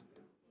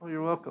 Oh,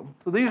 you're welcome.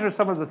 So these are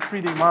some of the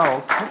 3D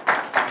models.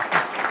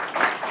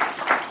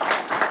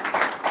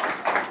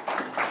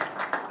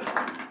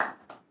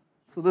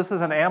 So this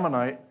is an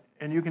ammonite,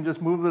 and you can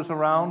just move this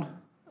around,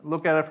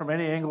 look at it from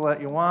any angle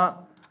that you want.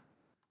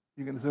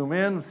 You can zoom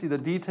in and see the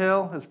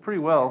detail. It's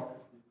pretty well.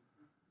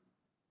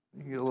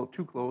 You can get a little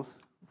too close.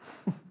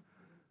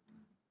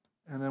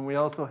 And then we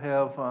also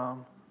have,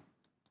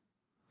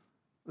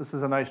 this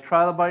is a nice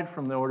trilobite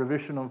from the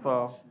Ordovician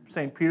of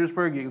St.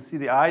 Petersburg. You can see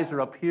the eyes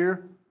are up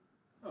here.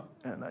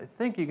 And I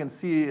think you can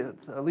see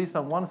it's at least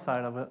on one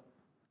side of it.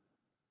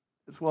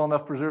 It's well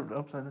enough preserved.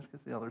 Oops, I think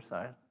it's the other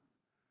side.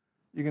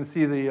 You can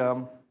see the,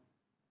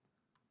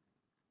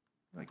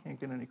 I can't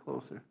get any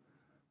closer.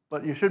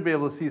 But you should be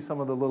able to see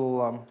some of the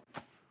little,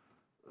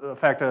 the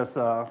fact that it's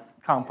a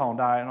compound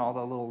eye and all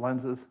the little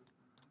lenses.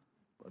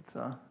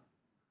 But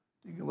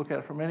you can look at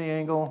it from any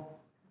angle.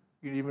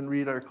 You can even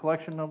read our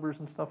collection numbers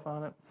and stuff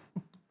on it.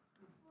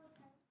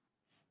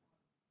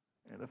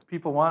 And if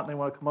people want, and they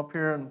want to come up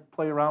here and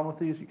play around with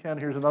these, you can.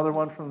 Here's another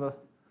one from the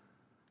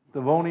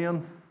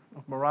Devonian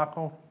of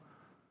Morocco.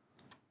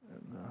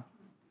 And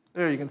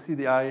there you can see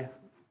the eye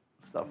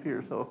stuff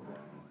here. So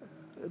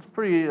it's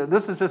pretty,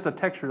 this is just a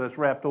texture that's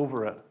wrapped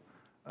over it.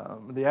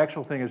 The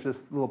actual thing is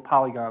just little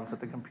polygons that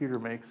the computer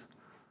makes.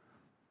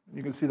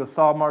 You can see the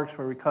saw marks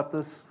where we cut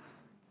this.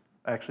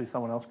 Actually,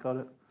 someone else cut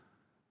it.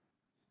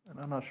 And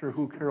I'm not sure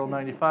who Carol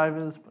 95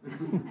 is, but,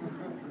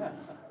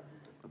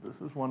 but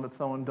this is one that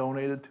someone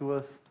donated to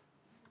us.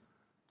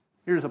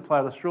 Here's a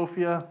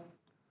Platystrophia,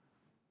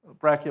 a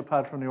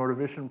brachiopod from the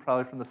Ordovician,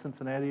 probably from the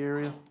Cincinnati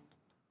area.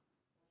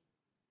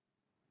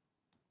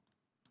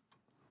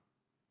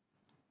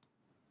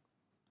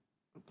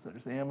 Oops,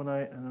 there's the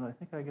ammonite, and then I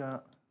think I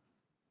got,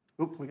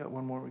 we got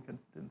one more we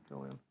didn't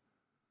fill in.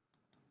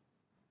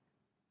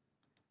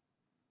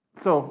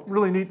 So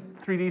really neat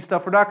 3D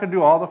stuff. We're not going to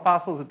do all the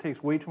fossils. It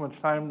takes way too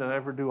much time to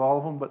ever do all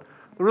of them. But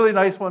the really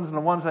nice ones and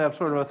the ones that have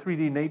sort of a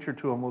 3D nature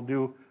to them we'll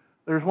do.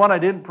 There's one I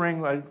didn't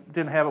bring. I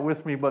didn't have it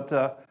with me,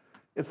 but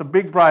it's a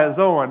big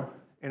bryozoan.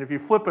 And if you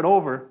flip it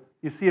over,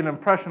 you see an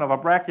impression of a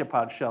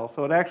brachiopod shell.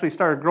 So it actually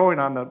started growing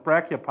on the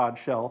brachiopod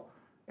shell,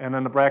 and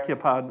then the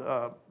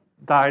brachiopod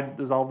died,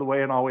 dissolved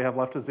away, and all we have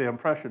left is the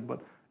impression.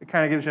 But it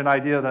kind of gives you an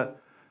idea that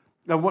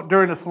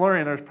during the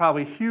Silurian, there's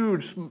probably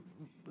huge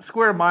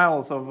square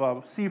miles of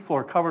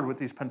seafloor covered with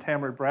these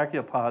pentamerid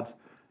brachiopods,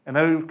 and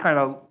they kind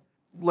of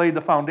laid the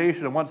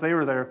foundation. And once they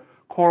were there,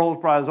 corals,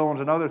 bryozoans,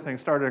 and other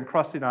things started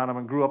encrusting on them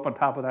and grew up on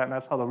top of that, and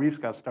that's how the reefs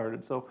got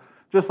started. So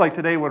just like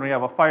today when we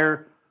have a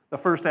fire, the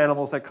first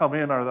animals that come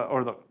in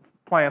are the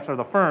plants are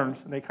the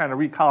ferns, and they kind of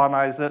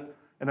recolonize it,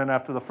 and then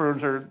after the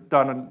ferns are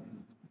done and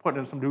putting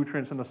in some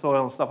nutrients in the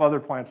soil and stuff,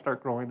 other plants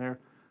start growing there.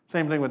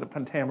 Same thing with the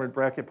pentamerid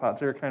brachiopods.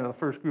 They're kind of the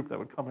first group that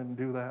would come in and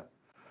do that.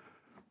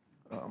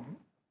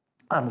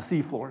 On the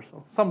seafloor,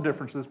 so some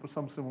differences, but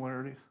some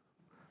similarities.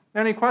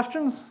 Any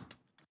questions?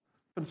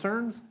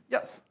 Concerns?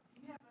 Yes?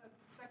 Do you have a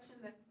section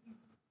that you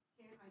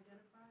can't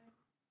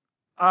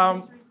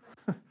identify?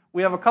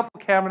 We have a couple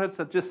cabinets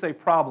that just say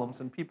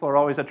problems, and people are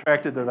always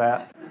attracted to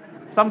that.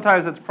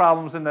 Sometimes it's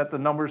problems in that the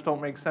numbers don't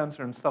make sense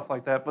and stuff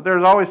like that, but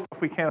there's always stuff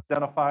we can't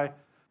identify.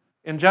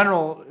 In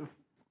general,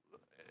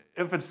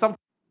 if it's something,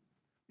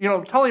 you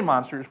know, Tully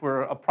monsters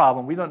were a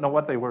problem. We don't know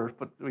what they were,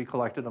 but we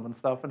collected them and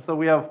stuff. And so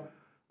we have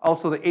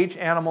also the H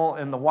animal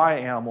and the Y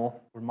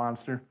animal, or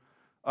monster,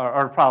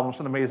 are problems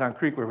from the Mazon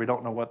Creek where we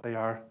don't know what they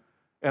are.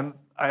 And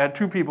I had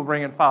two people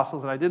bring in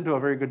fossils, and I didn't do a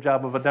very good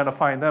job of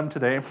identifying them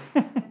today.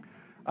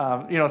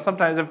 You know,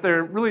 sometimes if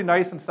they're really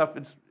nice and stuff,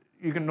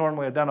 you can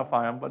normally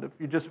identify them. But if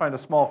you just find a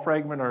small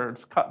fragment or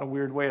it's cut in a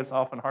weird way, it's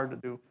often hard to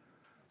do.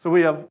 So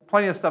we have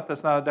plenty of stuff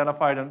that's not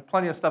identified and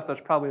plenty of stuff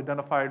that's probably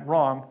identified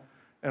wrong.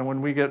 And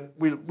when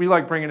we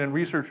like bringing in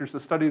researchers to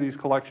study these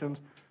collections,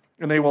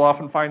 and they will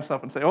often find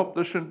stuff and say, oh,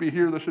 this shouldn't be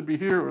here, this should be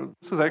here, or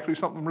this is actually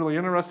something really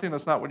interesting,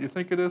 that's not what you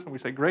think it is. And we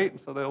say, great,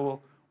 and so they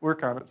will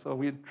work on it. So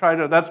we try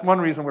to, that's one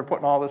reason we're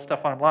putting all this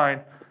stuff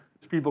online,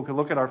 is people can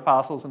look at our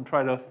fossils and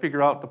try to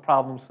figure out the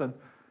problems and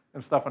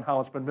stuff and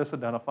how it's been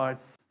misidentified.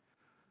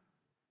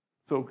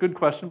 So good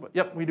question, but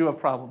yep, we do have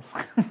problems.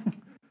 Yep.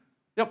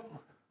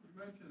 You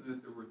mentioned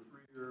that there were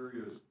three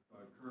areas,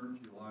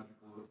 current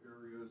geological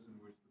areas in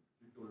which the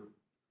particular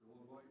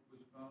trilobite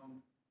was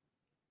found.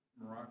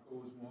 Morocco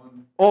was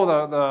one. Oh,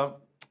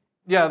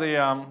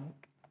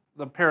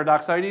 the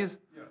Paradoxites?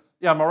 Yes.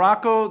 Yeah,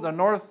 Morocco,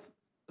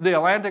 the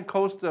Atlantic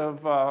coast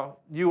of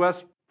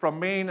U.S. from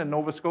Maine and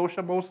Nova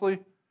Scotia mostly,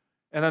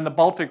 and then the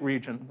Baltic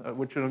region,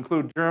 which would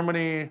include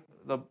Germany,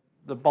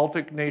 the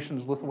Baltic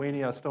nations,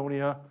 Lithuania,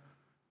 Estonia,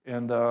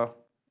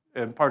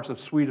 and parts of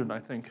Sweden, I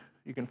think.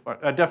 You can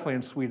find, definitely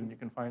in Sweden you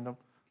can find them.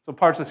 So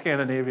parts of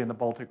Scandinavia and the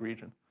Baltic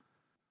region.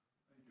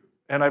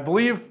 And I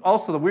believe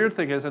also the weird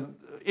thing is that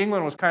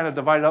England was kind of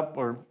divided up,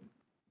 or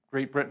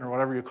Great Britain, or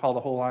whatever you call the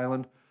whole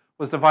island,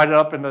 was divided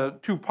up into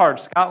two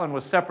parts. Scotland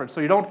was separate, so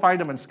you don't find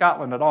them in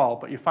Scotland at all,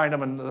 but you find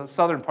them in the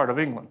southern part of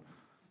England.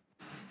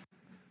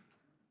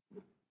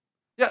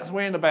 Yes,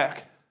 way in the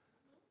back.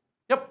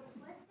 Yep.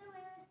 What's the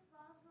rarest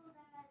fossil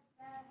that has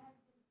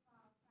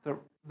been found?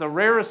 The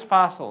rarest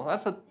fossil.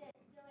 That's a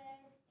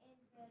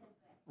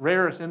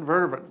rarest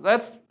invertebrate.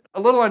 That's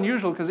a little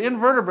unusual because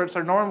invertebrates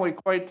are normally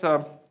quite.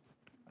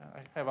 I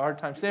have a hard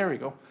time. There we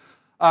go.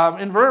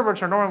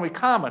 Invertebrates are normally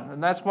common,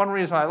 and that's one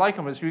reason I like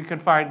them, is you can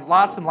find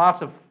lots and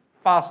lots of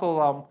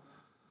fossil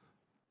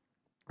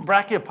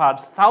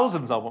brachiopods,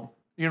 thousands of them.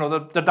 You know,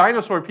 the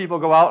dinosaur people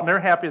go out and they're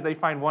happy if they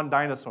find one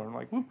dinosaur. I'm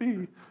like,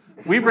 whoopee.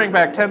 We bring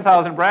back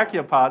 10,000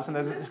 brachiopods and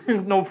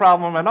there's no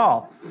problem at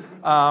all.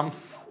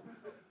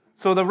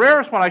 So the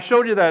rarest one, I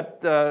showed you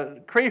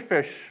that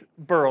crayfish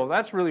burrow.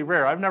 That's really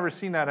rare. I've never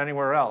seen that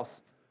anywhere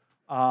else.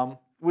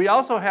 We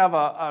also have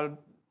I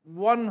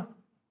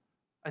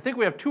think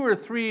we have 2 or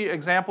 3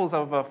 examples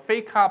of a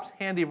Phacops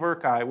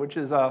handivirki, which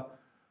is a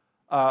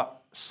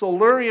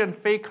Silurian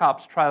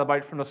Phacops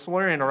trilobite from the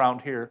Silurian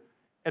around here.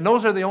 And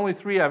those are the only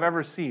 3 I've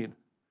ever seen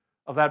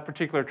of that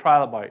particular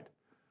trilobite.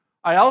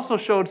 I also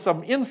showed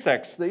some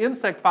insects. The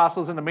insect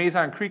fossils in the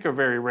Mazon Creek are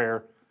very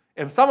rare.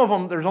 And some of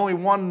them, there's only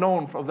one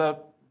known of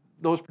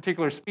those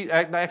particular species.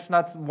 Actually,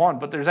 not one,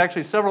 but there's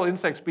actually several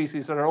insect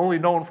species that are only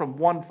known from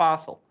one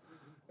fossil.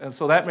 And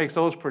so that makes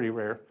those pretty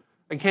rare.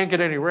 It can't get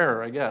any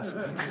rarer, I guess.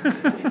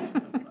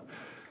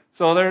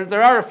 So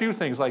there are a few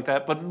things like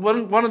that. But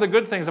one of the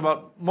good things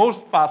about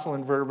most fossil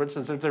invertebrates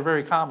is that they're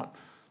very common.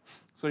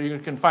 So you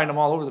can find them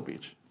all over the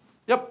beach.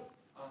 Yep.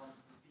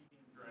 Speaking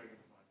of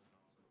dragonflies,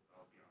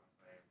 I'll be honest,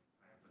 I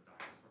am a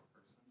dinosaur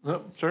person.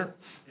 Yep, sure.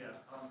 Yeah.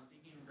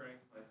 Speaking of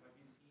dragonflies, have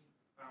you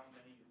found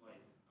any example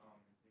of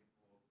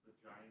the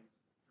giant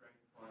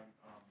dragonfly,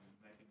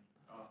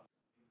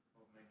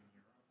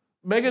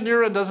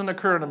 Meganura doesn't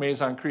occur in the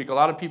Mazon Creek. A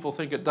lot of people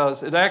think it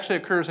does. It actually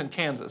occurs in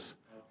Kansas.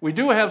 We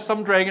do have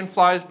some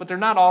dragonflies, but they're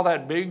not all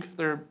that big.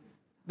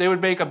 They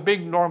would make a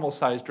big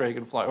normal-sized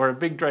dragonfly, or a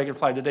big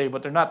dragonfly today,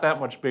 but they're not that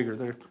much bigger.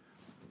 They're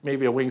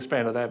maybe a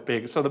wingspan of that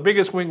big. So the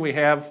biggest wing we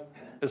have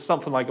is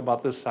something like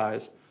about this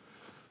size.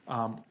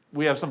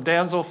 We have some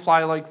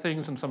damselfly-like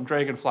things and some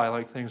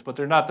dragonfly-like things, but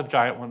they're not the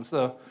giant ones.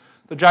 The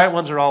giant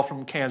ones are all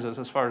from Kansas,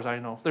 as far as I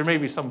know. There may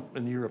be some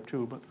in Europe,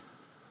 too, but...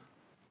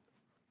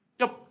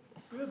 Yep.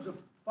 We had some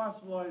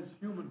fossilized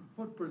human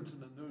footprints in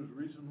the news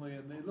recently,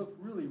 and they look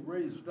really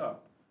raised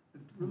up. It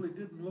really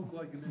didn't look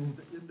like an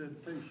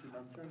indentation.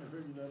 I'm trying to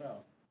figure that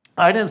out.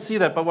 I didn't see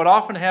that, but what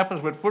often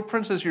happens with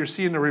footprints is you're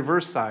seeing the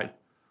reverse side.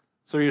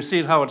 So you're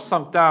seeing how it's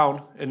sunk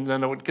down, and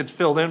then it gets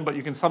filled in, but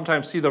you can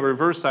sometimes see the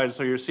reverse side,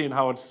 so you're seeing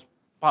how it's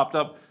popped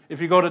up. If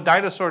you go to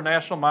Dinosaur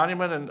National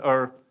Monument,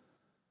 I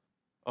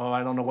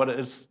don't know what it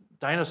is,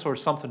 Dinosaur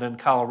something in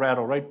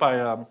Colorado, right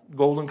by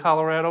Golden,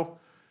 Colorado,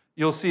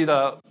 you'll see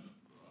the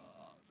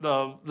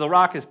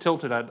rock is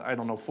tilted at, I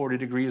don't know, 40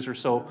 degrees or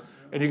so,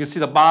 and you can see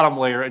the bottom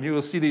layer, and you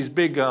will see these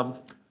big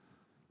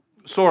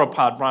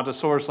sauropod,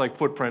 brontosaurus-like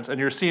footprints, and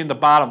you're seeing the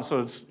bottom,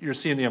 so you're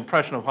seeing the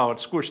impression of how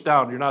it's squished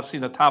down. You're not seeing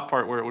the top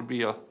part where it would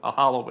be a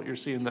hollow, but you're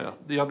seeing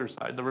the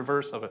underside, the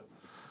reverse of it.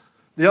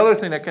 The other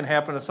thing that can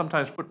happen is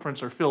sometimes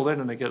footprints are filled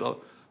in and they get a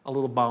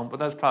little bound,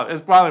 but it's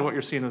probably what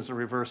you're seeing is the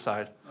reverse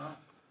side.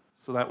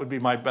 So that would be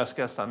my best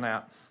guess on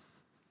that.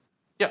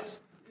 Yes?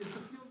 Is the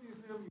Field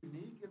Museum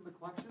unique in the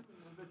collection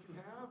that you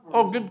have?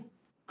 Oh,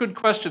 good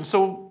question.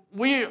 So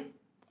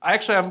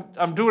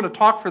I'm doing a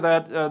talk for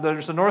that.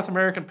 There's a North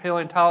American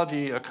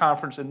Paleontology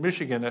conference in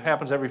Michigan. It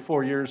happens every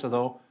 4 years,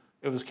 although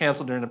it was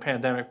canceled during the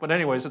pandemic. But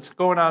anyways, it's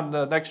going on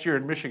next year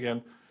in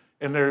Michigan.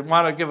 And they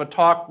want to give a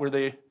talk where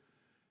they,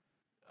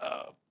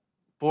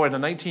 in the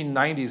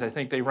 1990s, I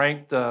think they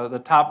ranked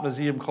the top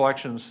museum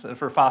collections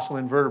for fossil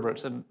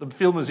invertebrates. And the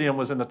Field Museum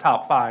was in the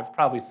top 5,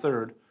 probably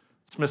 3rd.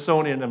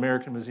 Smithsonian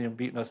American Museum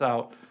beating us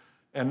out.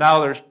 And now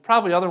there's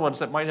probably other ones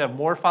that might have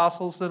more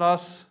fossils than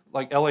us,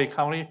 like LA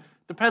County.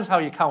 Depends how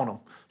you count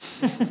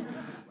them.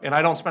 And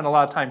I don't spend a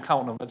lot of time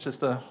counting them. It's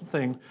just a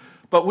thing.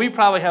 But we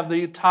probably have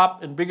the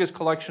top and biggest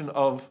collection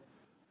of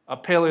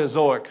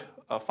Paleozoic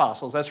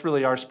fossils. That's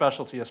really our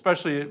specialty,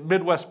 especially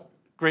Midwest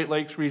Great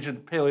Lakes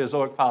region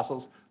Paleozoic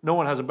fossils. No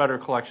one has a better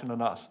collection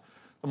than us.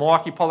 The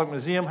Milwaukee Public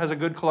Museum has a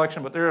good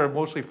collection, but they're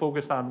mostly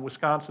focused on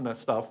Wisconsin and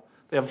stuff.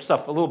 They have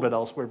stuff a little bit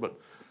elsewhere, but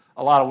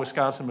a lot of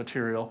Wisconsin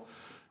material.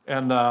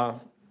 And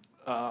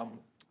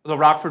the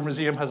Rockford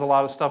Museum has a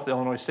lot of stuff, the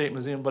Illinois State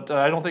Museum, but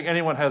I don't think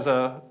anyone has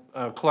a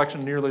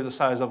collection nearly the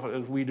size of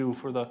as we do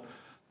for the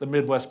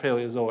Midwest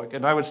Paleozoic.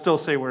 And I would still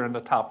say we're in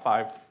the top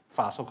 5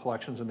 fossil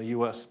collections in the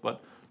U.S.,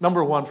 but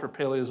number 1 for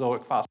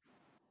Paleozoic fossils,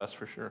 that's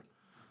for sure.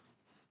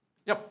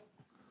 Yep.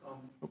 I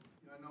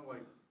know,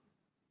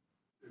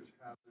 there's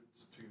hazards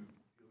to dealing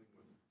with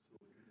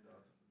silicon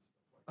dust and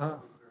stuff like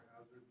that. Is there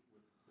hazards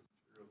with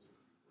the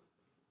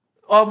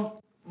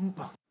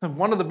materials?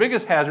 One of the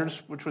biggest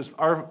hazards, which was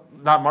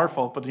not our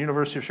fault, but the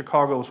University of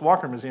Chicago's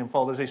Walker Museum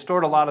fault, is they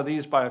stored a lot of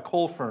these by a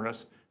coal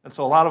furnace, and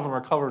so a lot of them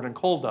are covered in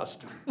coal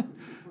dust.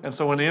 And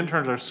so when the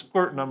interns are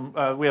squirting them,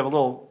 we have a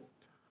little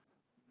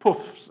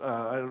poofs,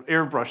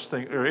 airbrush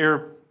thing, or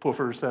air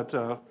poofers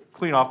that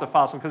clean off the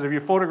fossil, because if you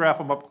photograph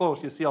them up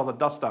close, you see all the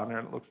dust on there,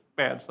 and it looks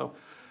bad. So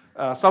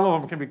some of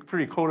them can be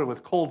pretty coated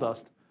with coal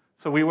dust.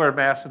 So we wear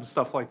masks and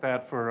stuff like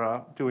that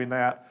for doing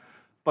that.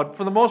 But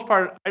for the most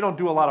part, I don't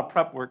do a lot of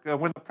prep work.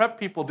 When the prep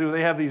people do,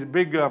 they have these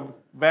big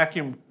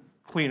vacuum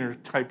cleaner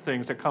type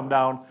things that come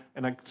down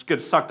and it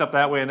gets sucked up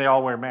that way, and they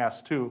all wear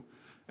masks too.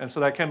 And so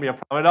that can be a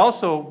problem. And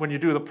also, when you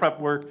do the prep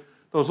work,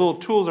 those little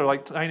tools are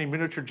like tiny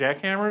miniature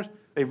jackhammers.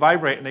 They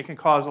vibrate, and they can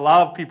cause a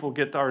lot of people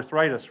get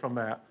arthritis from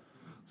that.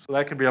 So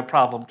that can be a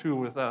problem, too,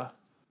 with the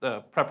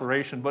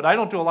preparation. But I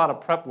don't do a lot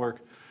of prep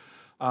work.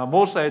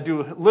 Mostly I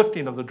do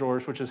lifting of the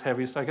drawers, which is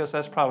heavy, so I guess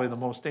that's probably the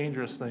most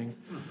dangerous thing,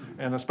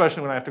 and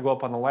especially when I have to go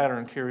up on the ladder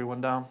and carry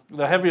one down.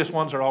 The heaviest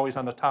ones are always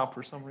on the top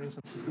for some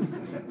reason.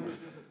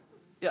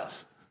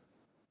 Yes?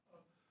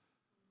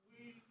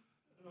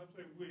 And I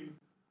say we,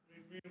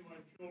 me and my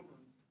children,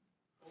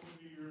 over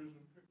the years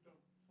have picked up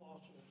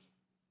fossils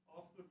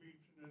off the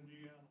beach in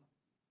Indiana.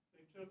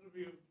 They tend to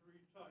be of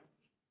three types,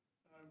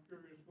 and I'm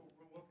curious what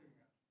we're looking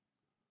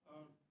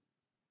at.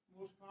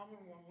 Most common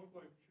one look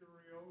like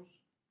Cheerios.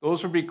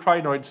 Those would be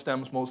crinoid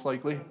stems, most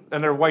likely,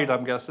 and they're white,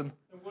 I'm guessing.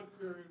 And what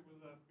period would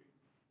that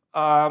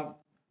be?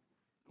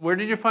 Where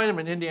did you find them?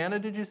 In Indiana,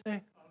 did you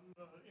say? On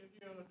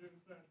Indiana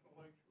International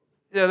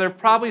Lakeshore. Yeah, they're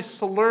probably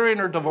Silurian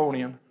or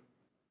Devonian.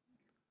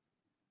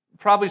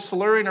 Probably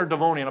Silurian or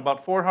Devonian,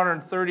 about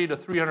 430 to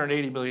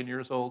 380 million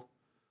years old.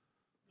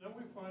 Then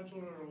we find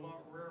some that are a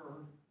lot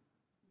rarer.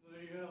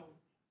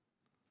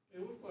 They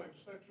look like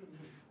sections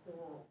of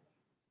coral.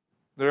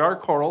 There are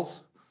corals.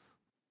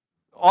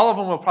 All of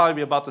them will probably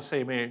be about the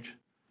same age.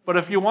 But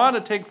if you want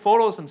to take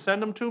photos and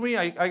send them to me,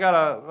 I got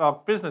a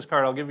business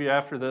card I'll give you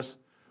after this.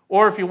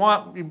 Or if you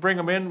want, you bring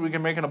them in, we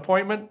can make an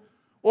appointment.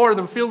 Or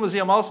the Field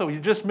Museum also, you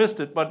just missed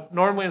it, but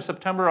normally in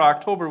September or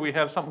October we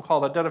have something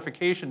called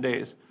Identification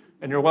Days.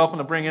 And you're welcome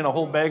to bring in a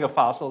whole bag of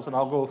fossils and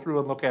I'll go through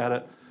and look at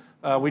it.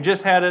 We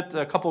just had it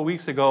a couple of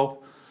weeks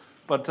ago,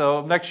 but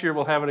next year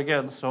we'll have it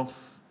again. So.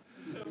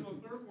 And the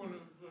third one is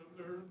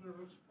they're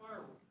a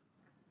spiral.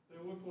 They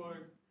look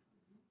like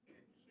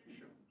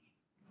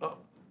seashells.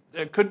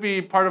 It could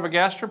be part of a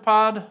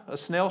gastropod, a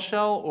snail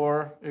shell,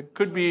 or it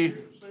could be...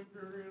 Same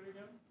period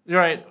again? You're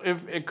right.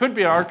 It could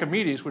be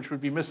Archimedes, which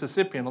would be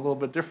Mississippian, a little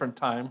bit different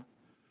time.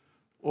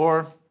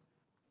 Or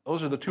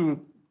those are the two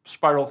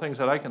spiral things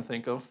that I can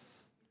think of.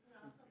 You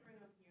can also bring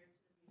them here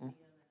to the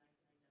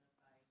museum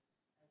and I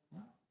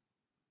can identify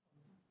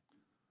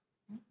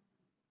as well.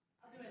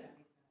 I'll do it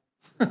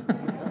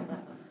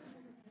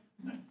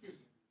every time.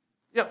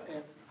 Yep.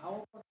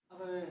 How about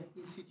other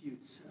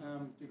institutes?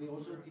 Do they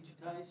also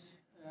digitize?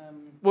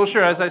 Well,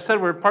 sure. As I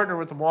said, we're partnered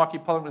with the Milwaukee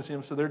Public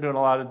Museum, so they're doing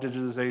a lot of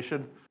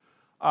digitization.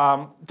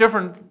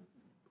 Different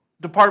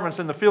departments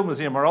in the Field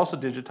Museum are also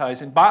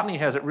digitizing. Botany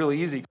has it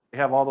really easy. They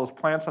have all those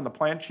plants on the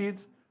plant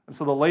sheets, and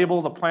so the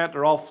label, the plant,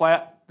 they're all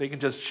flat. They can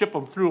just ship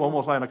them through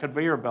almost on a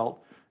conveyor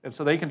belt, and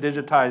so they can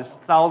digitize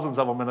thousands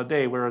of them in a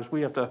day, whereas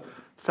we have to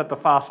set the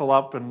fossil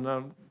up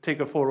and take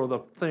a photo of the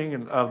thing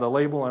and of the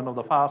label and of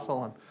the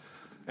fossil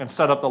and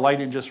set up the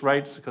lighting just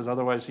right, because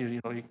otherwise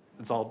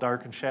it's all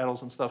dark and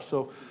shadows and stuff.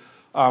 So.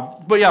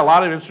 But yeah, a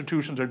lot of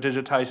institutions are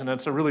digitizing.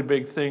 It's a really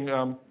big thing.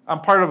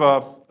 I'm part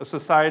of a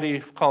society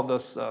called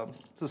the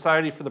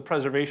Society for the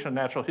Preservation of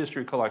Natural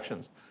History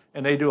Collections,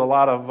 and they do a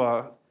lot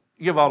of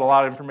give out a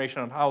lot of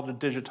information on how to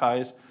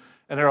digitize.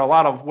 And there are a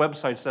lot of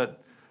websites that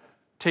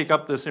take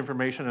up this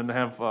information and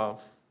have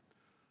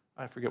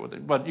I forget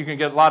what but you can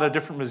get a lot of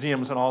different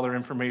museums and all their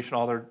information,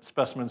 all their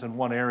specimens in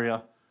one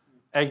area.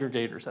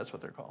 Aggregators, that's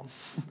what they're called.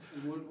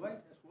 Worldwide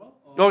as well?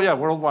 Oh yeah,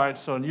 worldwide.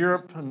 So in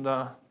Europe and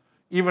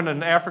even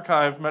in Africa,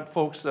 I've met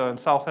folks in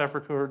South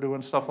Africa who are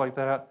doing stuff like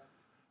that.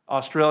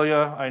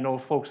 Australia, I know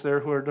folks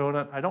there who are doing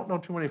it. I don't know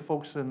too many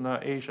folks in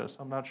Asia, so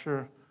I'm not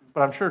sure.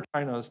 But I'm sure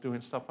China is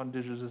doing stuff on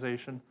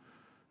digitization.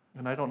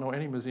 And I don't know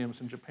any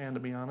museums in Japan,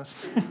 to be honest.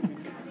 Can I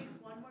take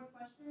one more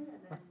question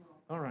and then we'll...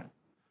 All right.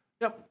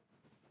 Yep.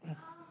 Is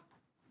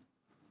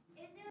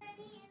there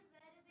any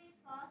invertebrate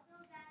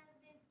fossils that have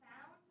been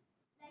found,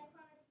 like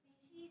from a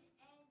species,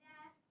 and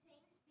that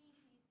same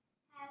species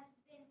has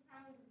been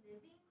found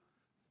living?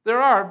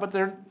 There are, but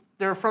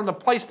they're from the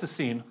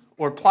Pleistocene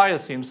or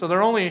Pliocene, so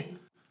they're only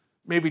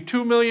maybe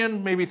 2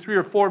 million, maybe 3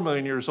 or 4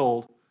 million years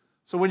old.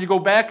 So when you go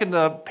back in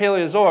the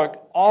Paleozoic,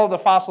 all of the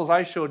fossils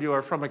I showed you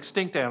are from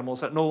extinct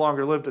animals that no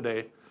longer live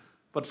today.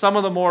 But some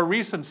of the more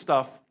recent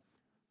stuff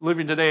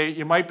living today,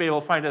 you might be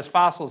able to find as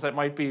fossils that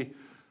might be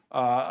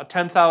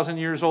 10,000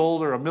 years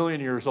old or 1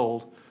 million years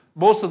old.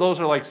 Most of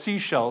those are like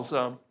seashells.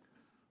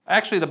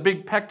 Actually, the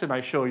big pecten I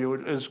show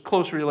you is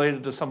closely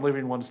related to some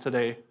living ones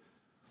today.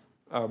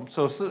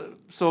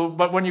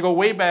 But when you go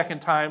way back in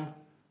time,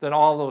 then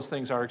all those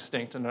things are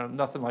extinct and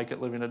nothing like it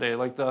living today.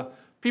 Like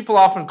people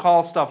often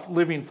call stuff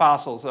living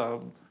fossils,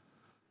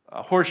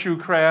 horseshoe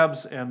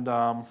crabs and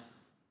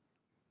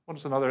what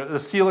is another? The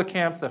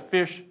coelacanth, the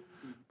fish.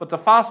 But the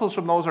fossils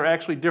from those are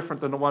actually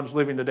different than the ones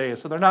living today.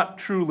 So they're not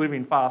true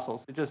living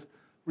fossils. They just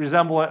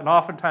resemble it, and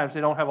oftentimes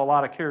they don't have a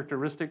lot of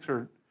characteristics,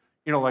 or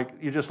like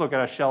you just look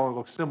at a shell and it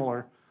looks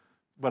similar,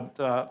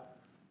 but.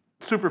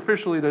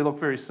 Superficially, they look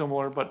very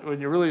similar, but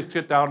when you really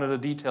get down to the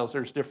details,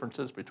 there's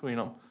differences between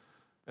them.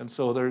 And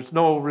so there's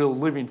no real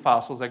living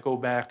fossils that go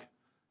back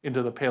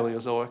into the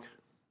Paleozoic.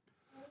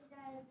 That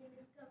have been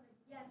discovered,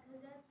 yeah,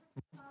 because that's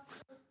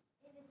fossils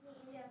in the sea,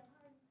 and there are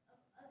tons of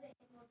other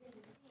animals in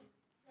the sea,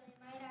 so they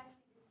might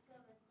actually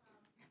discover some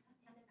in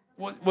the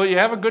Well, you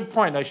have a good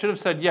point. I should have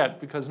said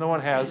yet, because no one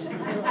has.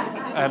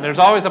 And there's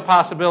always a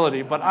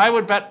possibility. But I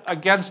would bet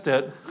against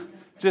it,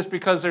 just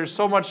because there's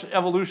so much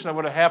evolution that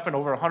would have happened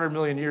over 100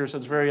 million years,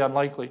 it's very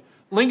unlikely.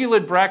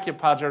 Lingulid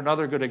brachiopods are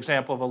another good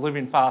example of a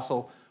living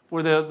fossil,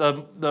 where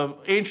the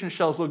ancient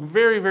shells look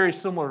very, very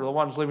similar to the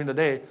ones living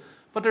today.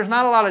 But there's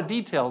not a lot of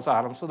details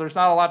on them, so there's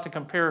not a lot to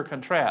compare or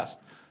contrast.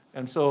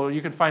 And so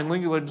you can find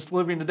lingulids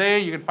living today.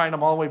 You can find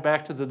them all the way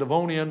back to the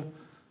Devonian,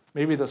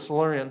 maybe the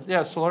Silurian.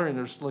 Yeah, Silurian,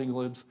 there's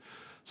lingulids.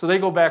 So they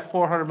go back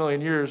 400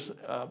 million years,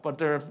 but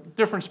they're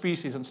different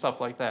species and stuff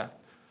like that.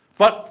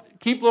 But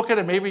keep looking,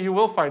 and maybe you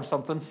will find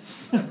something.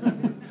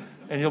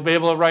 And you'll be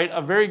able to write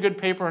a very good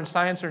paper in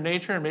Science or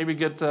Nature and maybe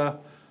get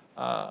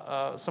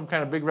some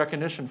kind of big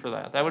recognition for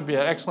that. That would be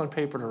an excellent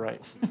paper to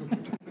write.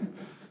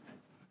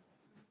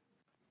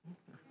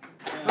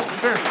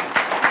 Sure.